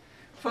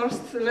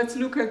 first let's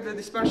look at the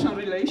dispersion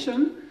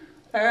relation,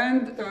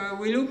 and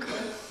we look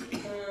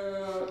at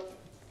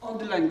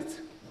odd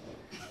length.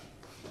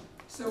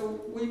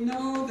 So we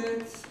know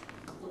that,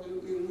 well,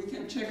 we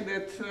can check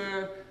that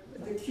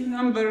the Q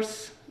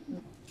numbers,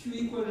 Q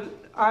equal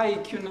I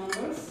Q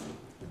numbers,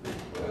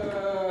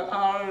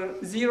 are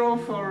 0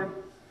 for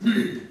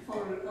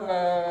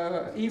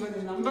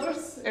even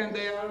numbers, and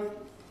they are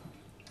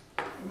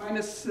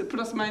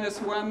plus minus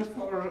 1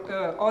 for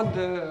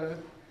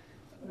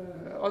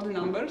odd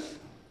numbers.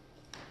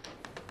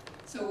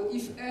 So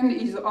if n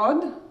is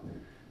odd,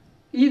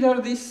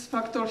 either this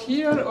factor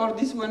here or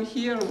this one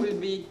here will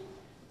be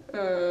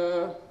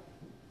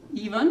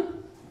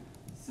even.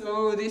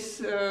 So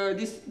this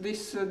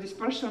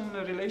dispersion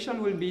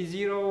relation will be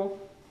 0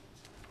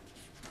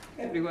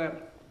 everywhere.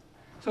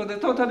 So the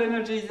total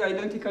energy is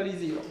identically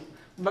 0.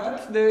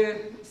 But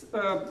the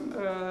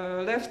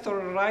left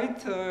or right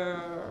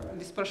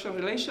dispersion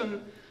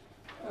relation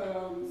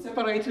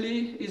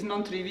separately is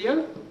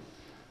non-trivial.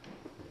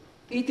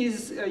 It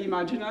is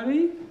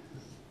imaginary,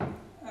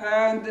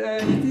 and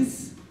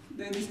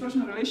the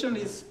dispersion relation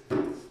is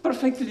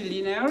perfectly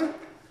linear,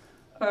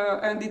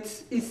 and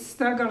it's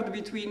staggered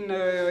between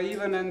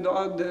even and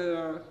odd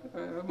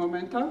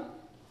momenta,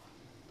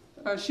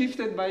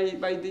 shifted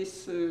by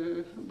this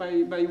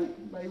by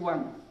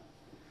 1.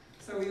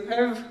 So you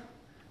have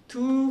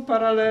two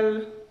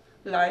parallel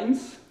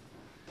lines.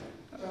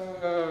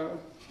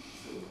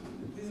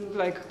 These look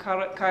like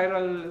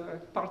chiral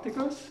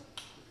particles.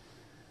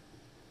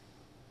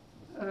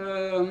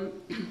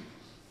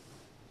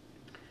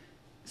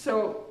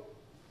 So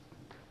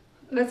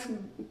let's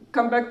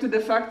come back to the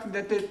fact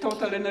that the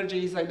total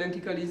energy is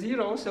identically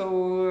 0.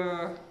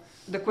 So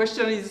the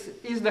question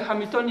is the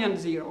Hamiltonian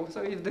 0?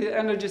 So if the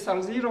energies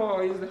are 0,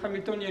 or is the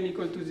Hamiltonian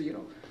equal to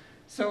 0?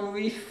 So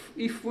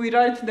if we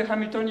write the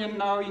Hamiltonian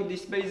now in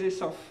this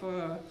basis of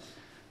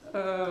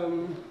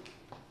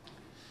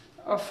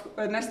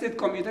nested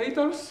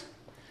commutators,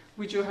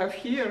 which you have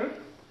here,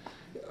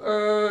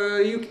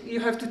 you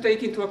have to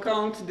take into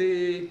account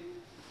the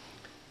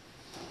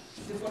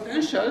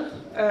potential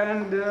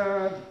and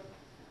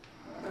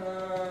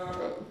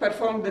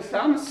perform the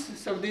sums.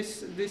 So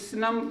these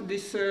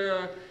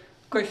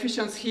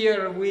coefficients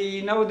here,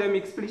 we know them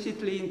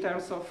explicitly in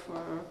terms of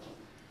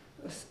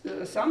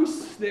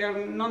sums. They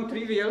are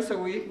non-trivial, so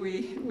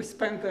we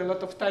spent a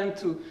lot of time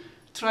to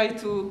try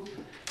to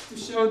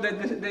show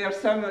that their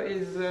sum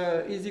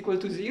is equal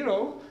to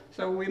 0.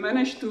 So we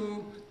managed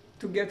to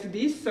get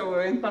this. So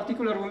in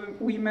particular,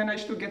 we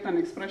managed to get an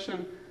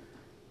expression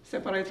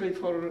separately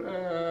for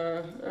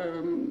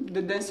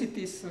the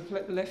densities,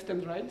 left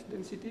and right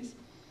densities.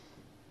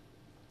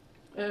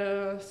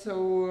 Yeah,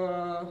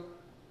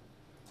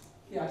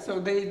 so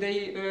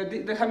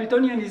the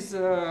Hamiltonian is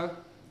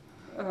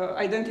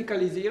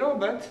identically 0,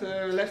 but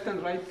left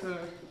and right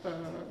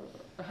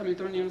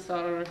Hamiltonians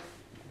are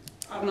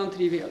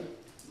non-trivial.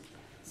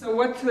 So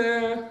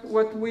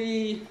what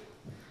we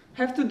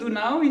have to do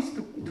now is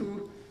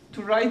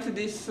to write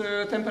these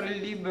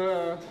temporally lib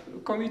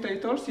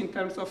commutators in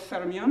terms of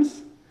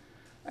fermions,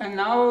 and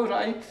now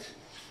write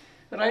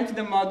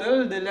the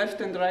model, the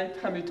left and right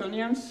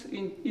Hamiltonians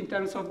in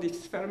terms of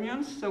these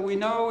fermions. So we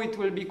know it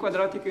will be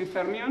quadratic in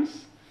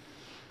fermions,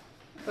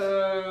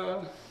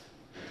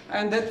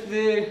 and that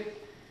the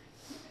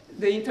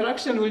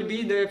interaction will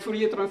be the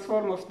Fourier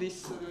transform of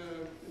this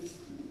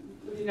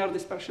linear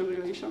dispersion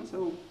relation.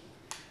 So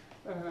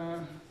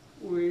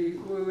we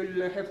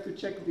will have to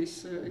check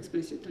this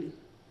explicitly.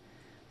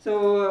 So,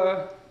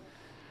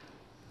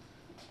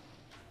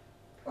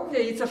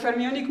 okay, it's a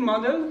fermionic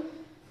model,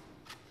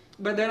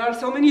 but there are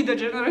so many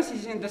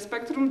degeneracies in the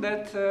spectrum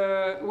that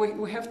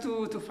we have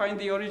to find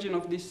the origin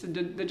of these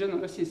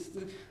degeneracies.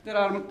 There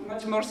are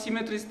much more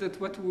symmetries than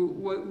what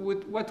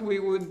we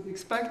would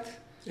expect.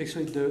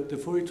 Actually, the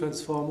Fourier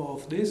transform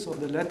of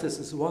the lattice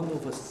is 1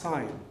 over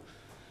sine.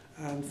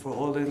 And for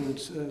Haldane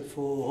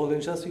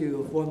Shastry, you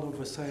have 1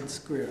 over sine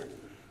square.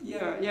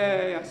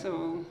 Yeah.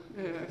 So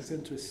it's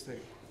interesting.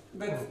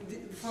 But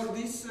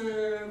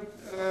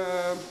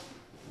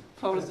for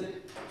for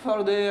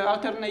the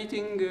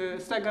alternating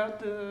staggered.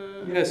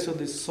 Yes, so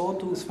this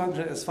sawtooth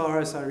function, as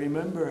far as I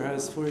remember,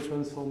 has Fourier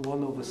transform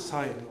 1 over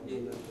sine of the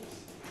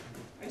lattice.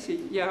 I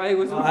see. Yeah, I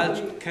was. I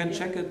can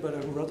check it, but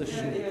I'm rather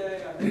sure.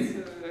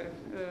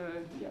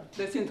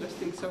 That's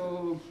interesting.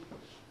 So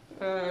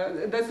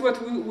that's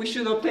what we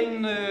should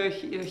obtain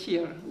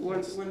here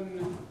when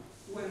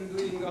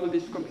doing all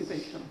this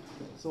computation.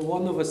 So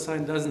 1 over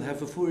sine doesn't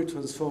have a Fourier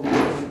transform on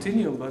the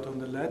continuum, but on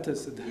the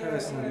lattice it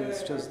has, and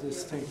it's just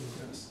this thing.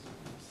 Yes.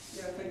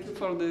 Yeah, thank you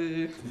for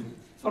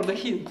the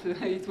hint.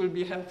 It will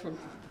be helpful.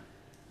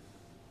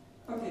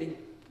 Okay.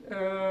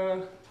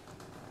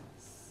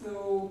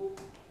 So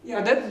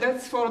yeah,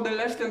 that's for the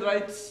left and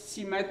right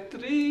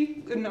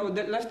symmetry. No,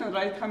 the left and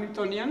right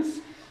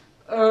Hamiltonians.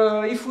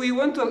 If we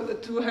want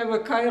to have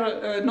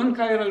a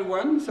non-chiral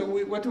one, so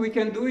what we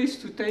can do is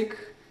to take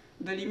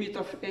the limit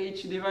of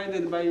h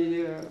divided by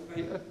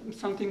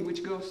something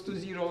which goes to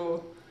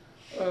 0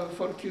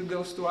 for q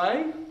goes to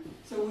I.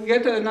 So we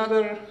get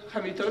another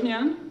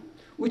Hamiltonian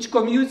which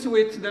commutes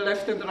with the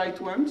left and right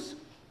ones.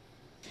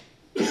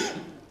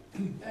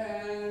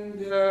 And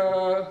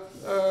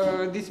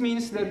this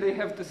means that they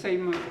have the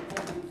same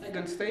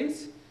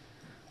eigenstates.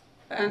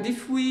 And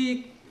if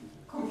we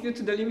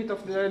compute the limit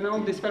of the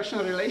known dispersion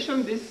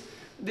relation, this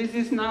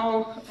is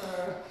now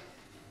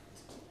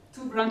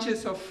two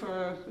branches of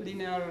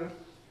linear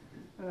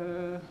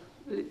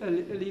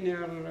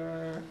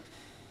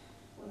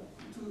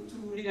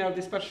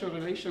dispersion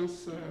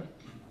relations.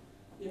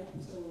 Yeah.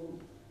 So,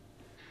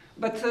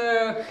 but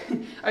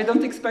I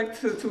don't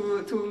expect that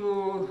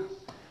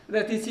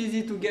it's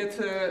easy to get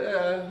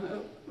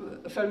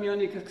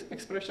fermionic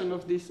expression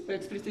of this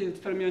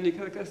explicit fermionic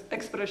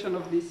expression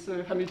of this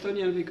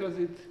Hamiltonian, because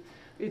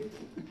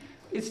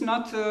it's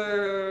not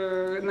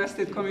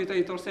nested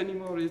commutators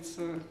anymore. It's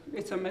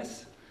a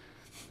mess.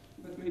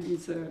 But maybe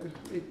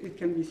it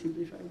can be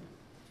simplified.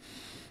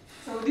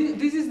 So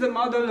this is the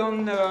model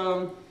on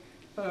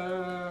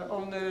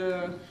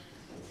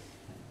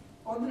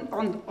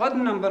odd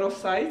number of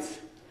sides.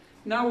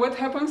 Now what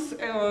happens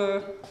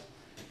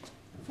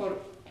for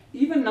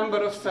even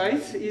number of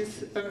sides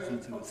is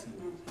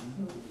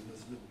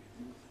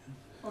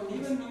on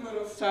even number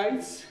of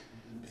sides.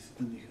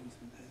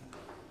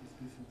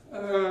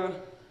 So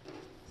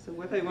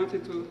what I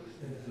wanted to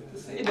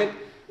say that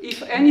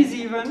if n is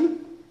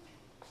even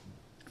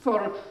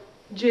for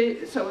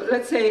j, so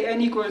let's say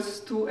n equals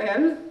to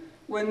L,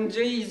 when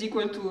j is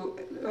equal to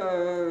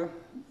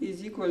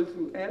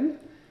L,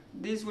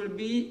 this will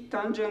be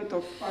tangent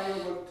of pi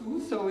over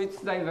 2, so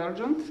it's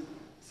divergent.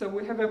 So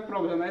we have a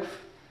problem. F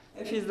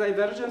is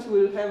divergent,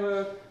 we'll have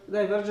a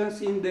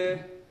divergence in the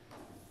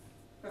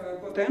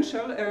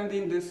potential and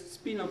in the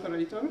spin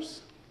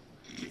operators.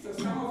 So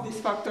some of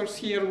these factors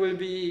here will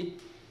be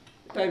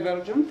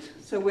divergent.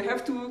 So we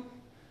have to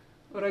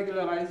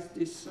regularize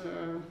this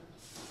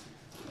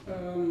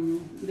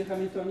the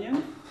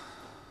Hamiltonian.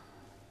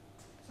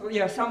 So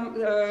yeah,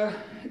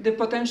 the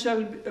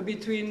potential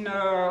between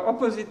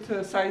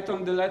opposite side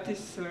on the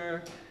lattice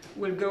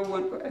will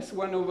go as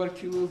 1 over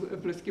q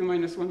plus q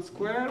minus 1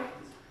 square,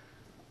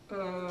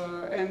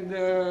 and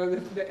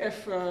the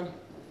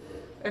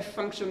f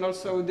function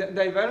also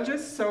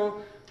diverges.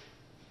 So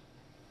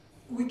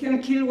we can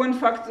kill one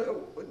factor.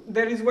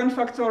 There is one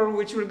factor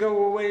which will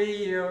go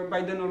away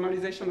by the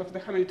normalization of the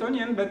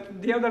Hamiltonian,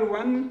 but the other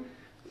one,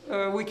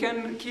 we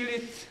can kill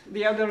it,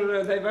 the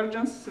other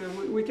divergence,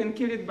 we can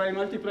kill it by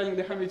multiplying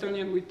the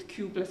Hamiltonian with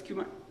q plus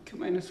q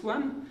minus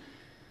 1.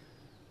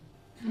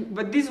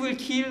 But this will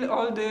kill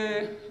all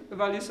the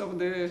values of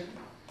the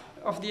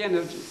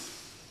energies.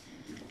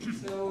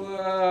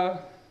 So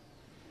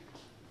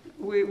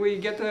we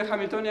get a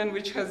Hamiltonian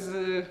which has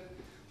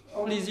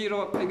only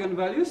 0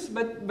 eigenvalues,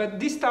 but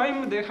this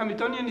time the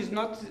Hamiltonian is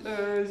not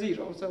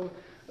 0. So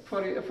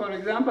for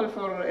example,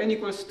 for n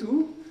equals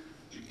 2,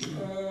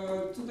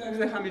 2 times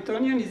the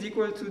Hamiltonian is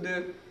equal to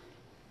the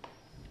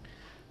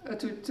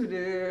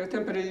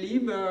temporary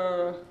Lieb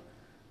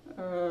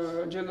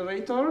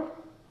generator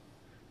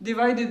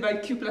divided by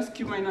q plus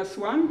q minus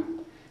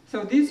 1.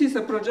 So this is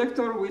a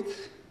projector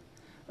with,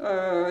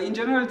 in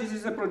general, this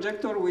is a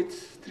projector with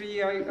 3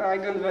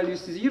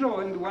 eigenvalues 0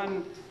 and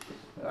 1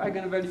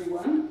 eigenvalue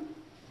 1.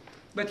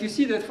 But you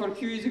see that for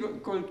q is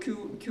equal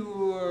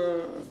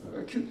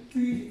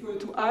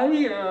to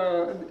I,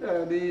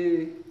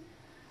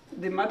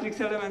 the matrix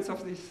elements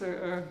of this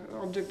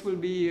object will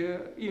be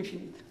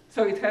infinite.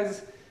 So it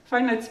has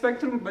finite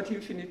spectrum, but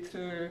infinite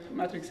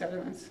matrix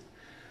elements.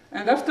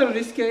 And after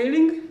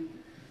rescaling,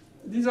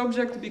 this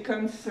object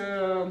becomes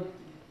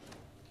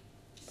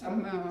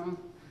some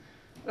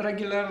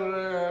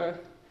regular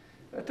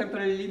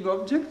temporary Lieb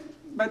object,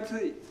 but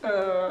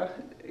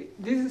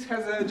this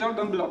has a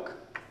Jordan block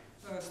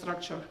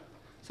structure.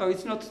 So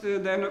it's not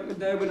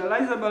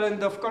diagonalizable,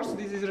 and of course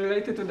this is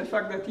related to the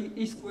fact that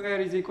E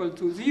square is equal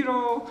to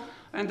 0,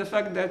 and the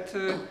fact that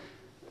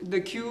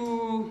the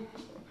Q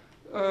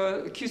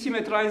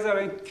symmetrizer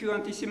and Q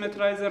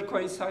anti-symmetrizer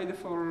coincide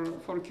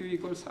for Q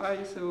equals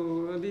I.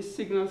 So this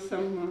signals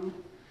some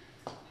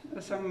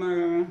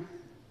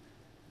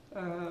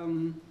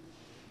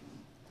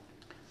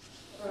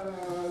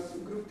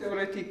group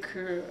theoretic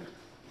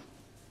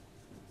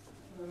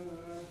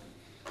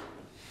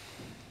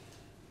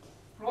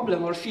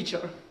problem or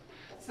feature.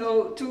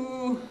 So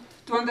to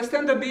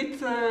understand a bit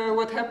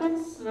what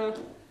happens,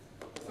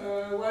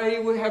 why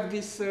we have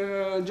this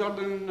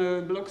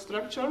Jordan block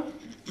structure,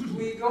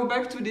 we go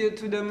back to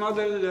the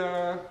model,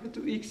 to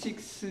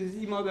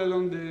X6Z model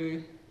on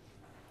the,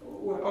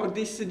 or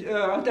this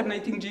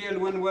alternating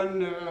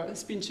GL11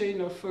 spin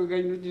chain of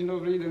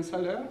Gajnudinov, Reed, and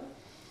Saller.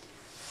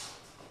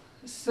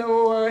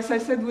 So as I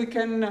said, we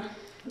can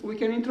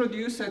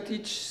introduce at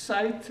each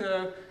site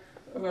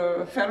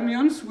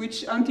fermions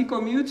which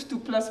anti-commute to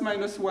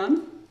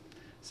 ±1.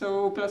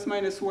 So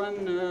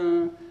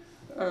 ±1.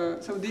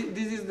 So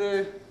this is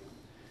the.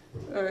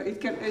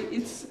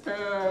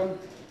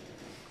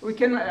 We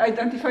can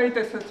identify it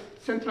as a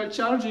central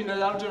charge in a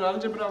larger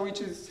algebra,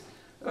 which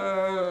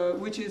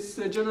is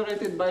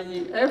generated by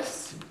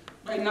F's,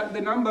 by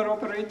the number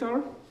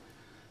operator,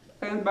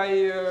 and by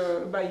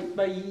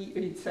E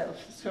itself.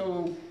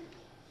 So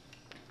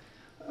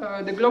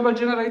the global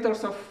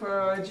generators of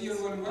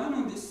GL11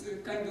 on this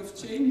kind of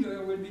chain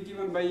will be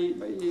given by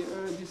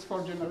these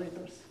 4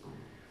 generators.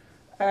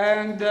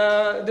 And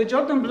the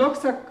Jordan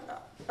blocks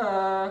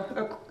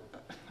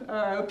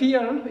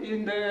appear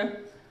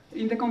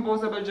in the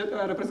composable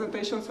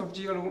representations of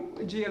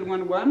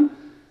GL11,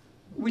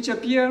 which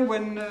appear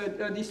when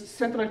this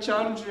central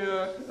charge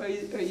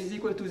is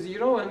equal to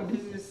 0, and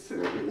this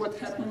is what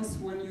happens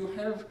when you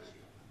have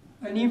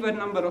an even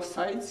number of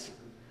sites,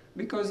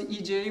 because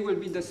EJ will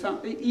be the sum,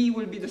 E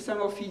will be the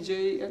sum of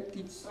EJ at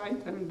each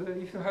site, and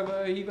if you have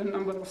an even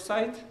number of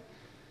sites,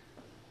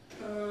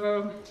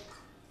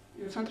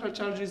 your central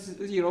charge is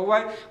 0.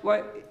 Why?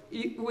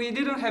 We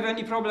didn't have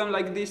any problem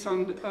like this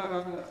on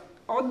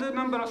odd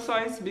number of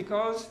sites,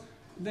 because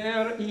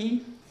there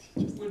E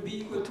will be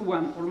equal to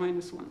 1 or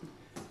 -1.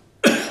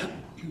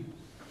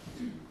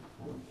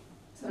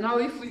 So now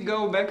if we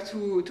go back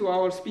to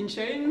our spin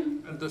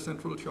chain. And the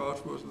central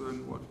charge was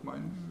then what?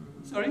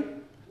 Sorry?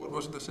 What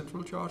was the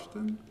central charge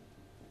then?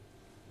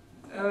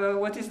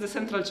 What is the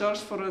central charge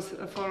for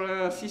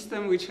a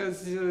system which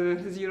has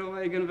 0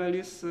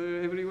 eigenvalues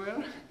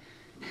everywhere?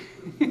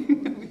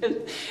 Well,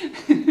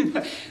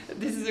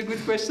 this is a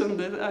good question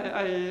that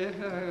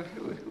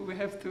we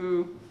have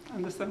to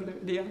understand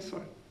the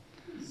answer.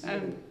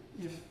 And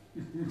yeah.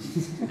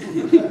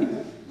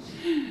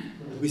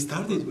 We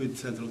started with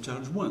central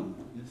charge 1.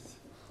 Yes.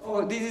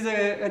 Oh, this is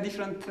a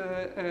different.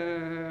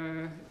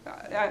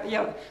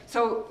 Yeah.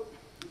 So,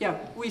 yeah,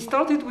 we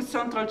started with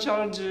central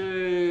charge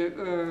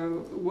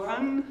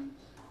 1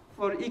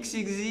 for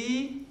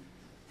XXZ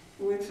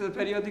with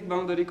periodic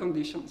boundary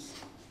conditions.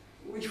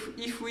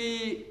 If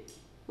we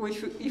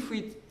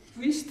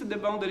twist the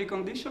boundary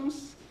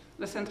conditions,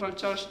 the central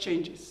charge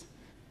changes.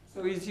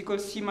 So it's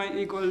equals C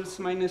equals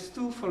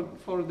 -2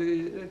 for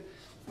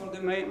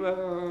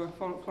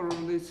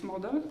this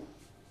model.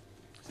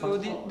 So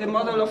the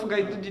model of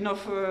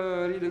Gajnudinov,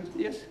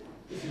 yes.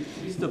 If you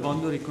twist the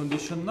boundary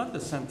condition, not the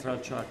central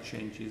charge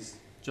changes,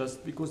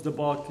 just because the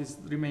bulk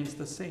remains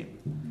the same.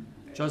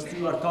 Just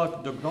you are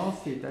talking the ground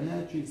state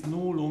energy is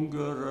no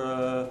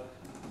longer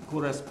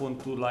correspond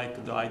to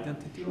like the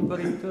identity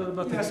operator,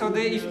 but yeah, so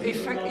the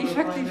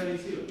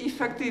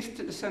effective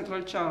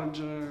central charge.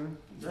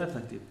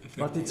 Effective,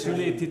 but it's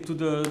related to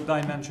the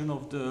dimension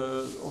of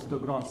the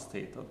ground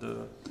state, of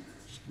the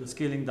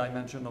scaling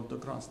dimension of the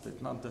ground state,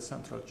 not the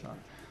central charge.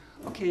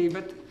 Okay,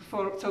 but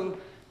so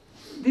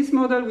this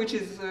model, which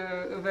is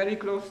very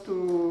close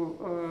to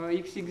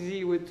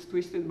X6Z with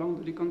twisted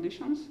boundary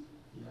conditions,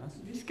 yes,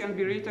 this can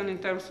be written in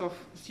terms of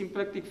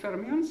symplectic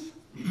fermions,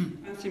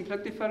 and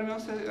symplectic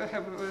fermions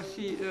have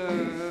C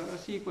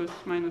equals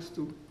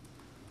 -2.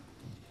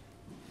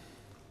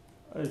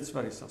 It's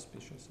very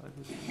suspicious, I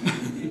would say.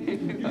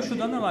 You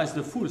should analyze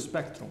the full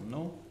spectrum,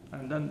 no?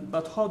 And then,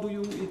 but how do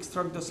you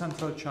extract the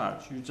central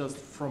charge? You just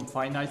from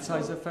finite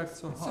size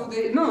effects, or how? So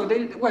they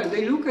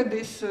look at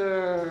this.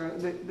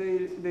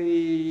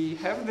 They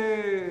have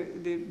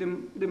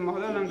the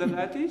model and the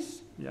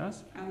lattice.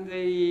 Yes. And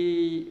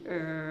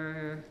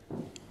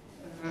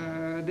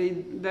they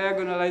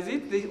diagonalize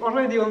it. They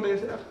already on the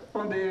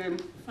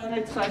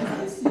finite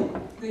size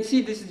they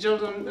see this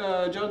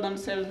Jordan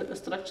cell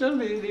structure.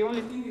 The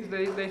only thing is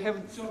they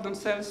have Jordan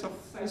cells of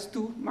size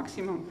 2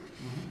 maximum.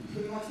 Mm-hmm.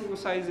 The maximum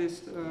size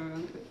is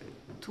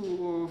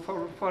 2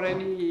 for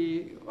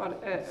any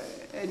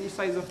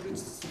size of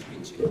this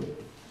spin chain.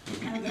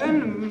 And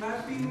then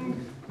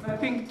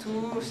mapping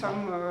to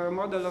some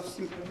model of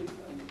symplectic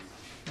fermions.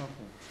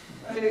 Okay.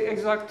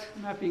 Exact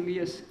mapping,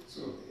 yes.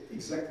 So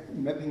exact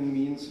mapping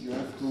means you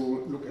have to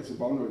look at the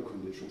boundary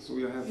conditions. So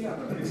you have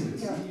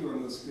XXZ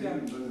on the scale,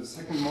 and then the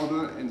second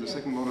model, and the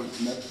second model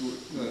is mapped to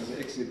the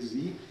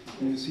XXZ.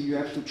 And you see you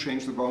have to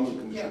change the boundary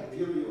condition.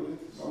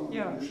 Periodic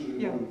boundary condition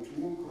in model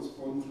 2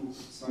 correspond to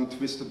some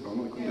twisted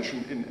boundary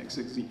condition in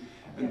XXZ.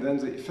 And then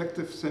the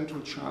effective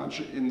central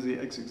charge in the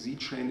XXZ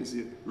chain is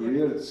the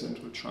real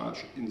central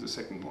charge in the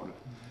second model.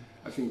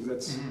 I think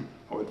that's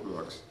how it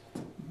works.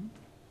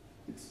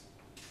 It's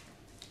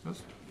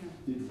Yes,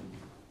 Did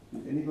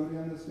anybody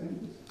understand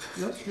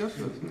this? yes.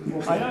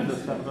 I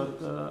understand,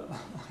 but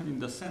I mean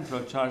the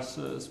central charge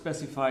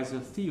specifies a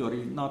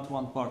theory, not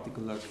one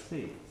particular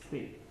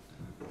state.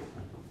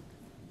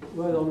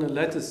 Well, on a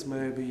lattice,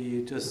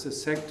 maybe just a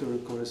sector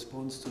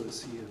corresponds to a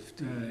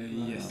CFT.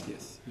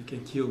 Yes. You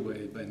can kill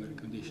by binary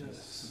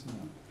conditions.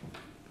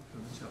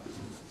 Yes.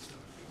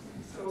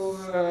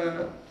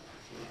 So,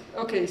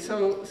 okay,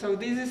 so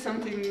this is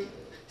something.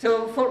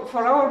 So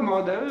for our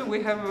model,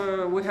 we have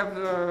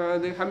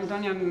the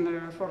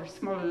Hamiltonian for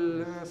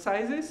small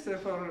sizes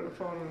for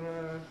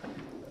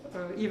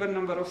even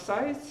number of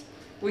sides.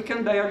 We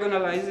can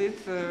diagonalize it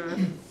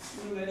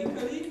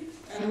numerically,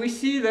 and we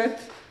see that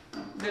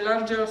the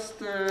largest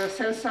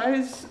cell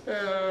size,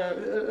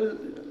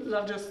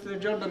 largest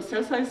Jordan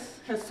cell size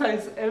has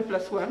size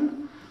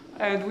L+1,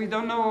 and we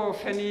don't know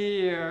of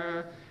any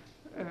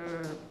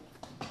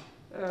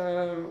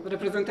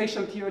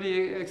representation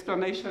theory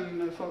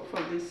explanation for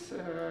this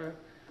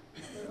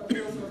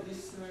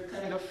this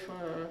kind of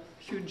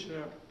huge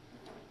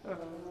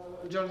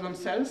Jordan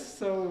cells.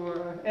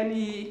 So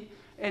any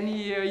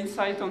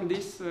insight on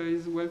this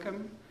is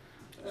welcome.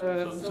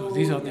 So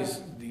these are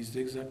these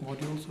zigzag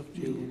modules of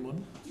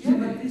GL1? Yeah,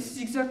 but this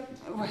zigzag.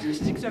 What is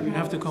zigzag? Do you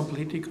have the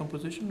complete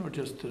decomposition or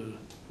just? The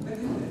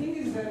thing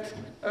is that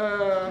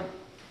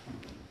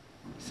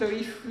so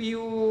if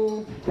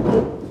you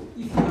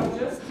are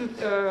just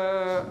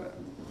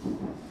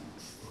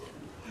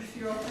if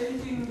you are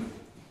taking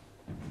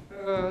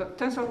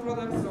tensor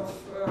products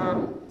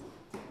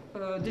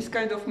of this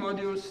kind of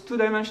modules,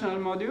 two-dimensional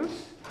modules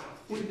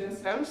with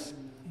themselves,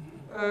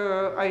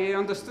 I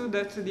understood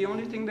that the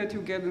only thing that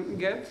you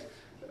get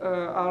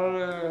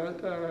are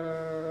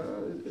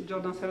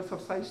Jordan cells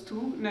of size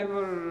 2.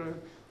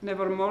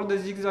 Never more. The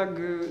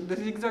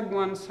zigzag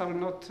ones are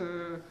not.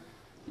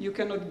 You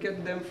cannot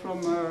get them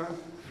from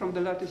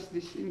the lattice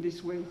in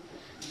this way.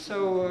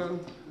 So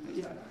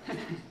yeah.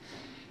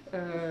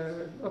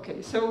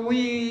 Okay. So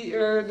we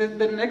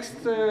the next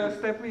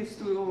step is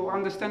to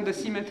understand the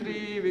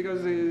symmetry,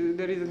 because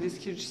there is this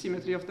huge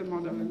symmetry of the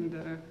model, and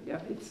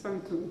yeah, it's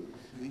fun to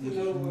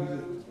know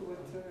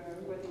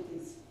what it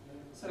is.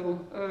 So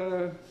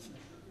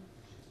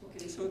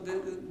okay. So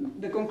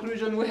the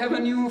conclusion: we have a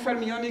new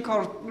fermionic,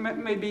 or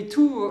maybe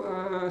two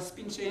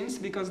spin chains,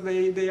 because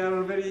they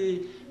are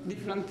very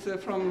different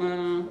from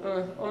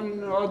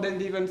on odd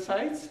and even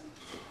sides.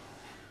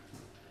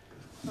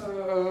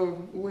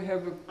 We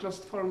have a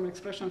closed form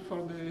expression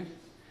for the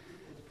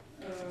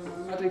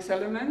matrix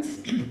elements,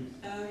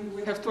 and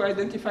we have to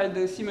identify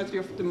the symmetry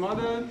of the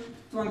model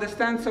to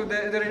understand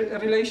the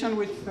relation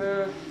with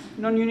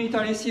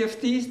non-unitary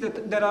CFTs,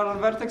 that there are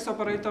vertex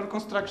operator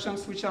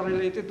constructions which are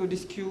related to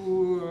this Q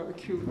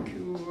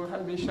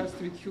Haldane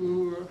Shastry,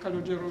 Q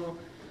Calogero.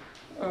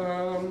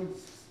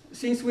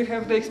 Since we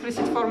have the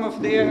explicit form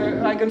of the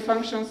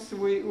eigenfunctions,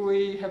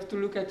 we have to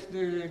look at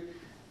the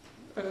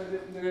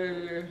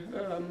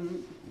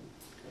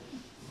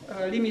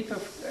limit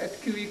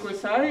at Q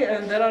equals I,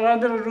 and there are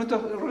other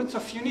roots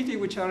of unity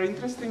which are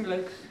interesting,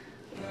 like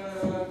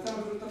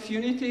third root of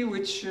unity,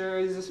 which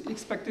is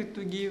expected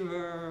to give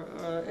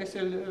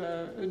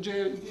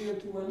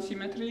JL1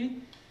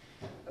 symmetry.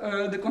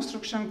 The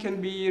construction can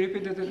be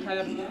repeated at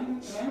higher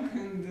rank,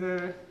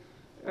 and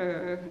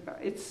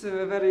it's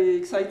very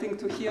exciting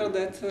to hear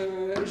that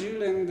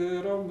Jules and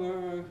Rob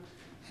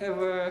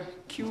have a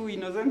Q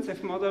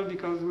Innocentsev model,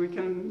 because we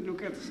can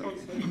look at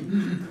also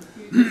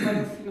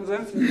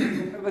Innocentsev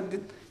and have a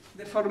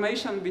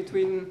deformation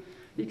between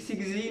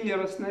XXZ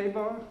nearest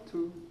neighbor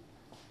to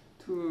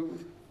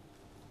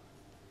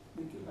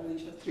Haldane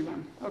Shastry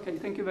 1. Okay,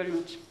 thank you very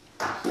much.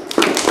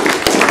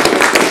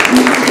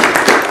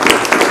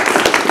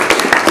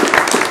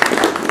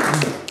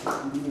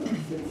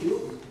 Thank you.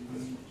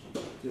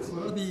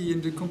 What are the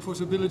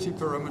indecomposability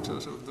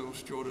parameters of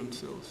those Jordan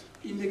cells?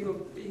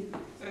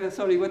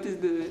 Sorry, what is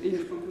the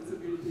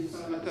indecomposability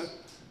parameter?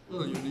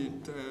 Well, you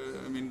need,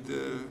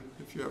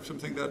 if you have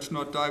something that's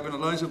not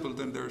diagonalizable,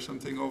 then there's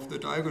something off the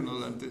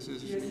diagonal, and this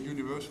is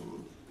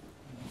universal.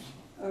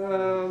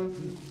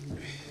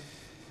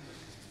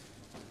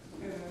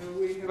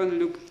 We haven't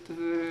looked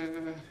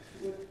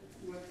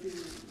what is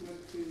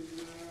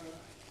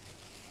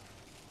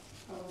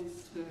how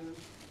this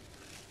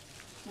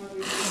what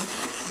is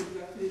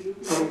exactly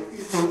looking like.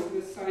 Is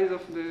the size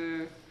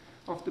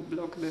of the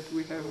block that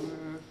we have.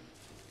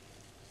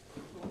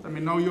 I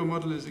mean, now your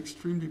model is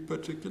extremely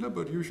particular,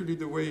 but usually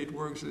the way it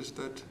works is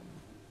that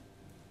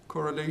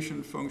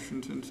correlation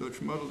functions in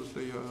such models,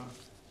 they are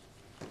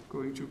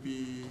going to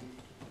be,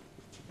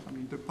 I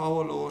mean, the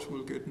power laws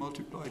will get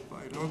multiplied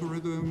by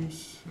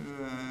logarithms,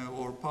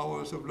 or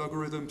powers of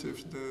logarithms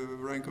if the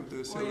rank of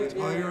the cell is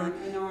higher,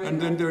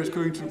 and then there's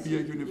going to be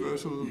a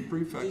universal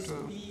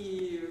prefactor.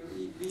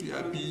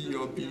 Yeah, B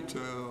or beta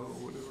or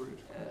whatever it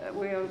is.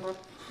 We are not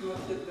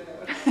yet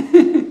there.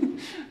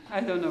 I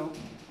don't know.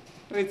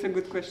 It's a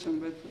good question,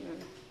 but...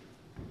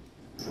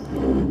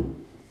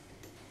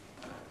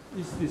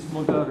 Is this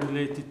model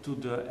related to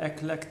the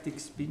eclectic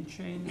spin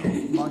chain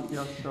of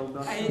Matthias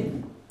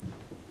Beldasso?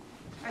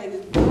 I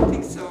don't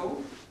think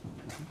so.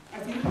 I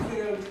think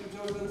the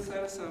Jordan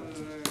cells are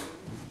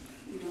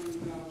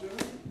even larger.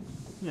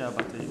 Yeah,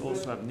 but they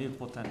also have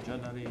nilpotent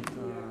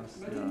generators.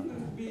 But it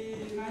would be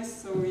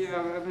nice, so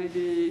yeah,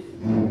 maybe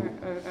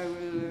I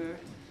will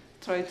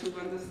try to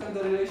understand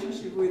the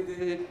relationship with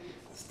the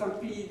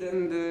stampede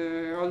and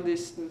all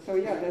this. So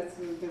yeah, that's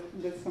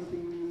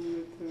something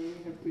that we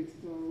have to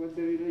explore. What's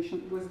the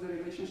relationship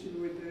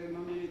with the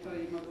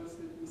non-unitary models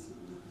that we see?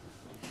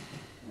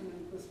 And then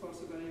it was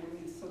possible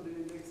when we saw the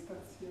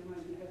experts here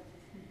might be happy.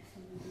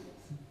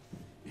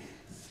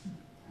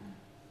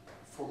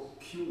 For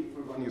Q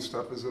equal 1, you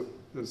start with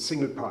a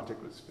single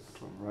particle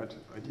spectrum, right?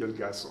 Ideal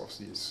gas of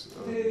these.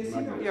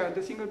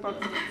 The single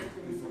particle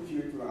spectrum. For Q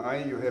equal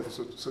I, you have,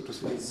 so to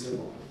say,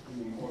 0,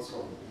 meaning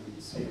also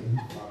the same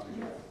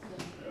particle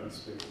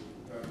spectrum.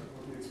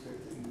 What do you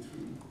expect in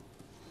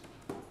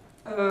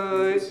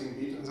using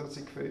Bethe-Ansatz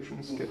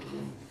equations get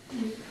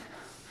you?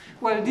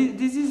 Well,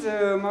 this is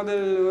a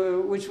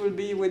model which will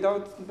be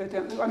without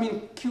better. I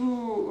mean,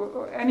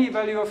 Q, any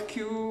value of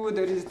Q,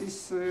 there is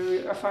this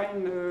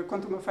affine,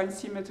 quantum affine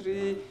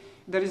symmetry.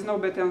 There is no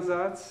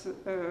Bethe-Ansatz,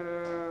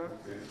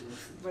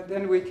 but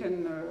then we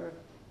can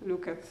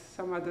look at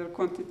some other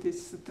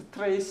quantities, the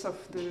trace of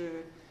the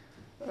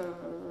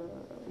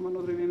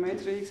monodromy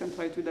matrix, and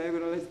try to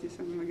diagonalize this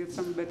and get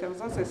some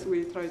Bethe-Ansatz as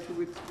we try to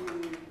with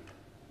the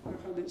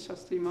Haldane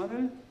Shastry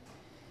model.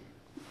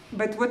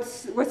 But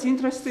what's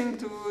interesting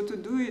to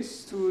do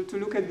is to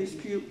look at this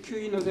Q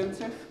in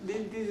Ozemtsev.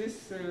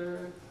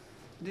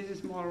 This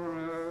is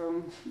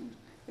more,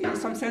 in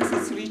some sense,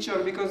 it's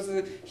richer because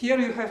here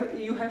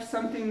you have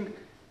something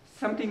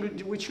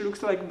which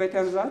looks like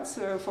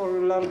Bethe-Ansatz for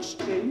large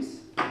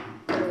chains,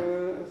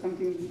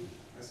 something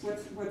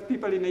what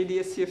people in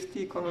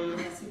IPhT call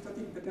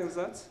asymptotic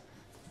Bethe-Ansatz,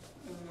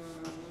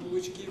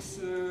 which gives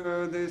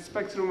the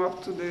spectrum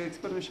up to the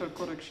exponential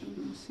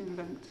corrections in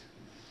length.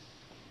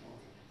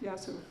 Yeah,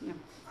 so, yeah.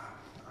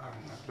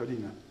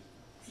 Vladimir.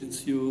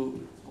 Since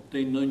you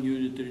obtain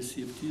non-unitary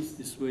CFTs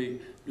this way,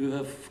 do you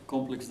have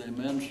complex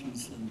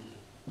dimensions and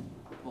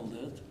all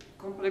that?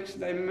 Complex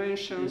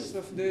dimensions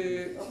of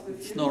the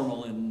It's field?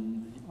 normal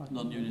in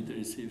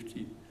non-unitary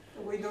CFT.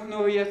 We don't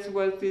know yet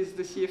what is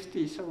the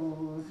CFT,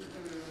 so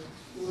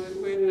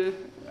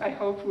I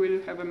hope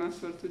we'll have an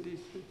answer to this.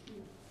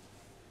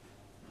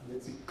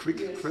 Let's see,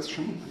 quick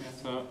question.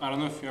 So I don't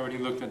know if you already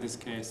looked at this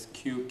case,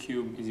 Q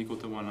cubed is equal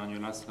to 1 on your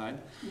last slide.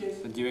 Yes.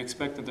 But do you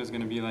expect that there's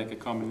going to be like a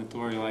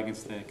combinatorial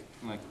eigenstake,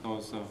 like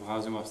those of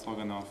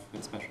Razumov-Stroganov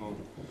with special?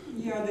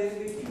 Yeah,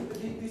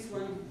 this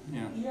one.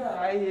 Yeah.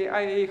 Yeah,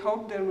 I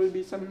hope there will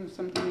be something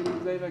in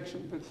this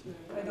direction, but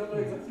I don't know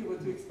exactly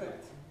what to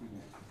expect.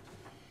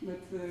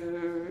 But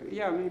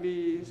yeah,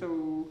 maybe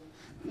so.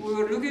 We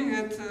were looking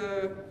at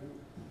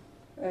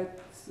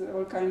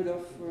all kinds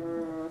of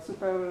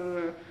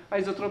super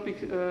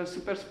isotropic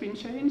superspin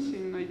chains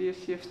in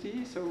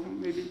IPhT. So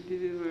maybe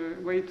this is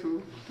a way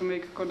to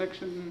make a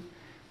connection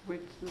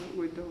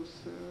with those.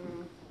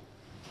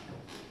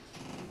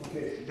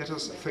 Okay, let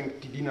us thank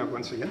Didina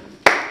once again.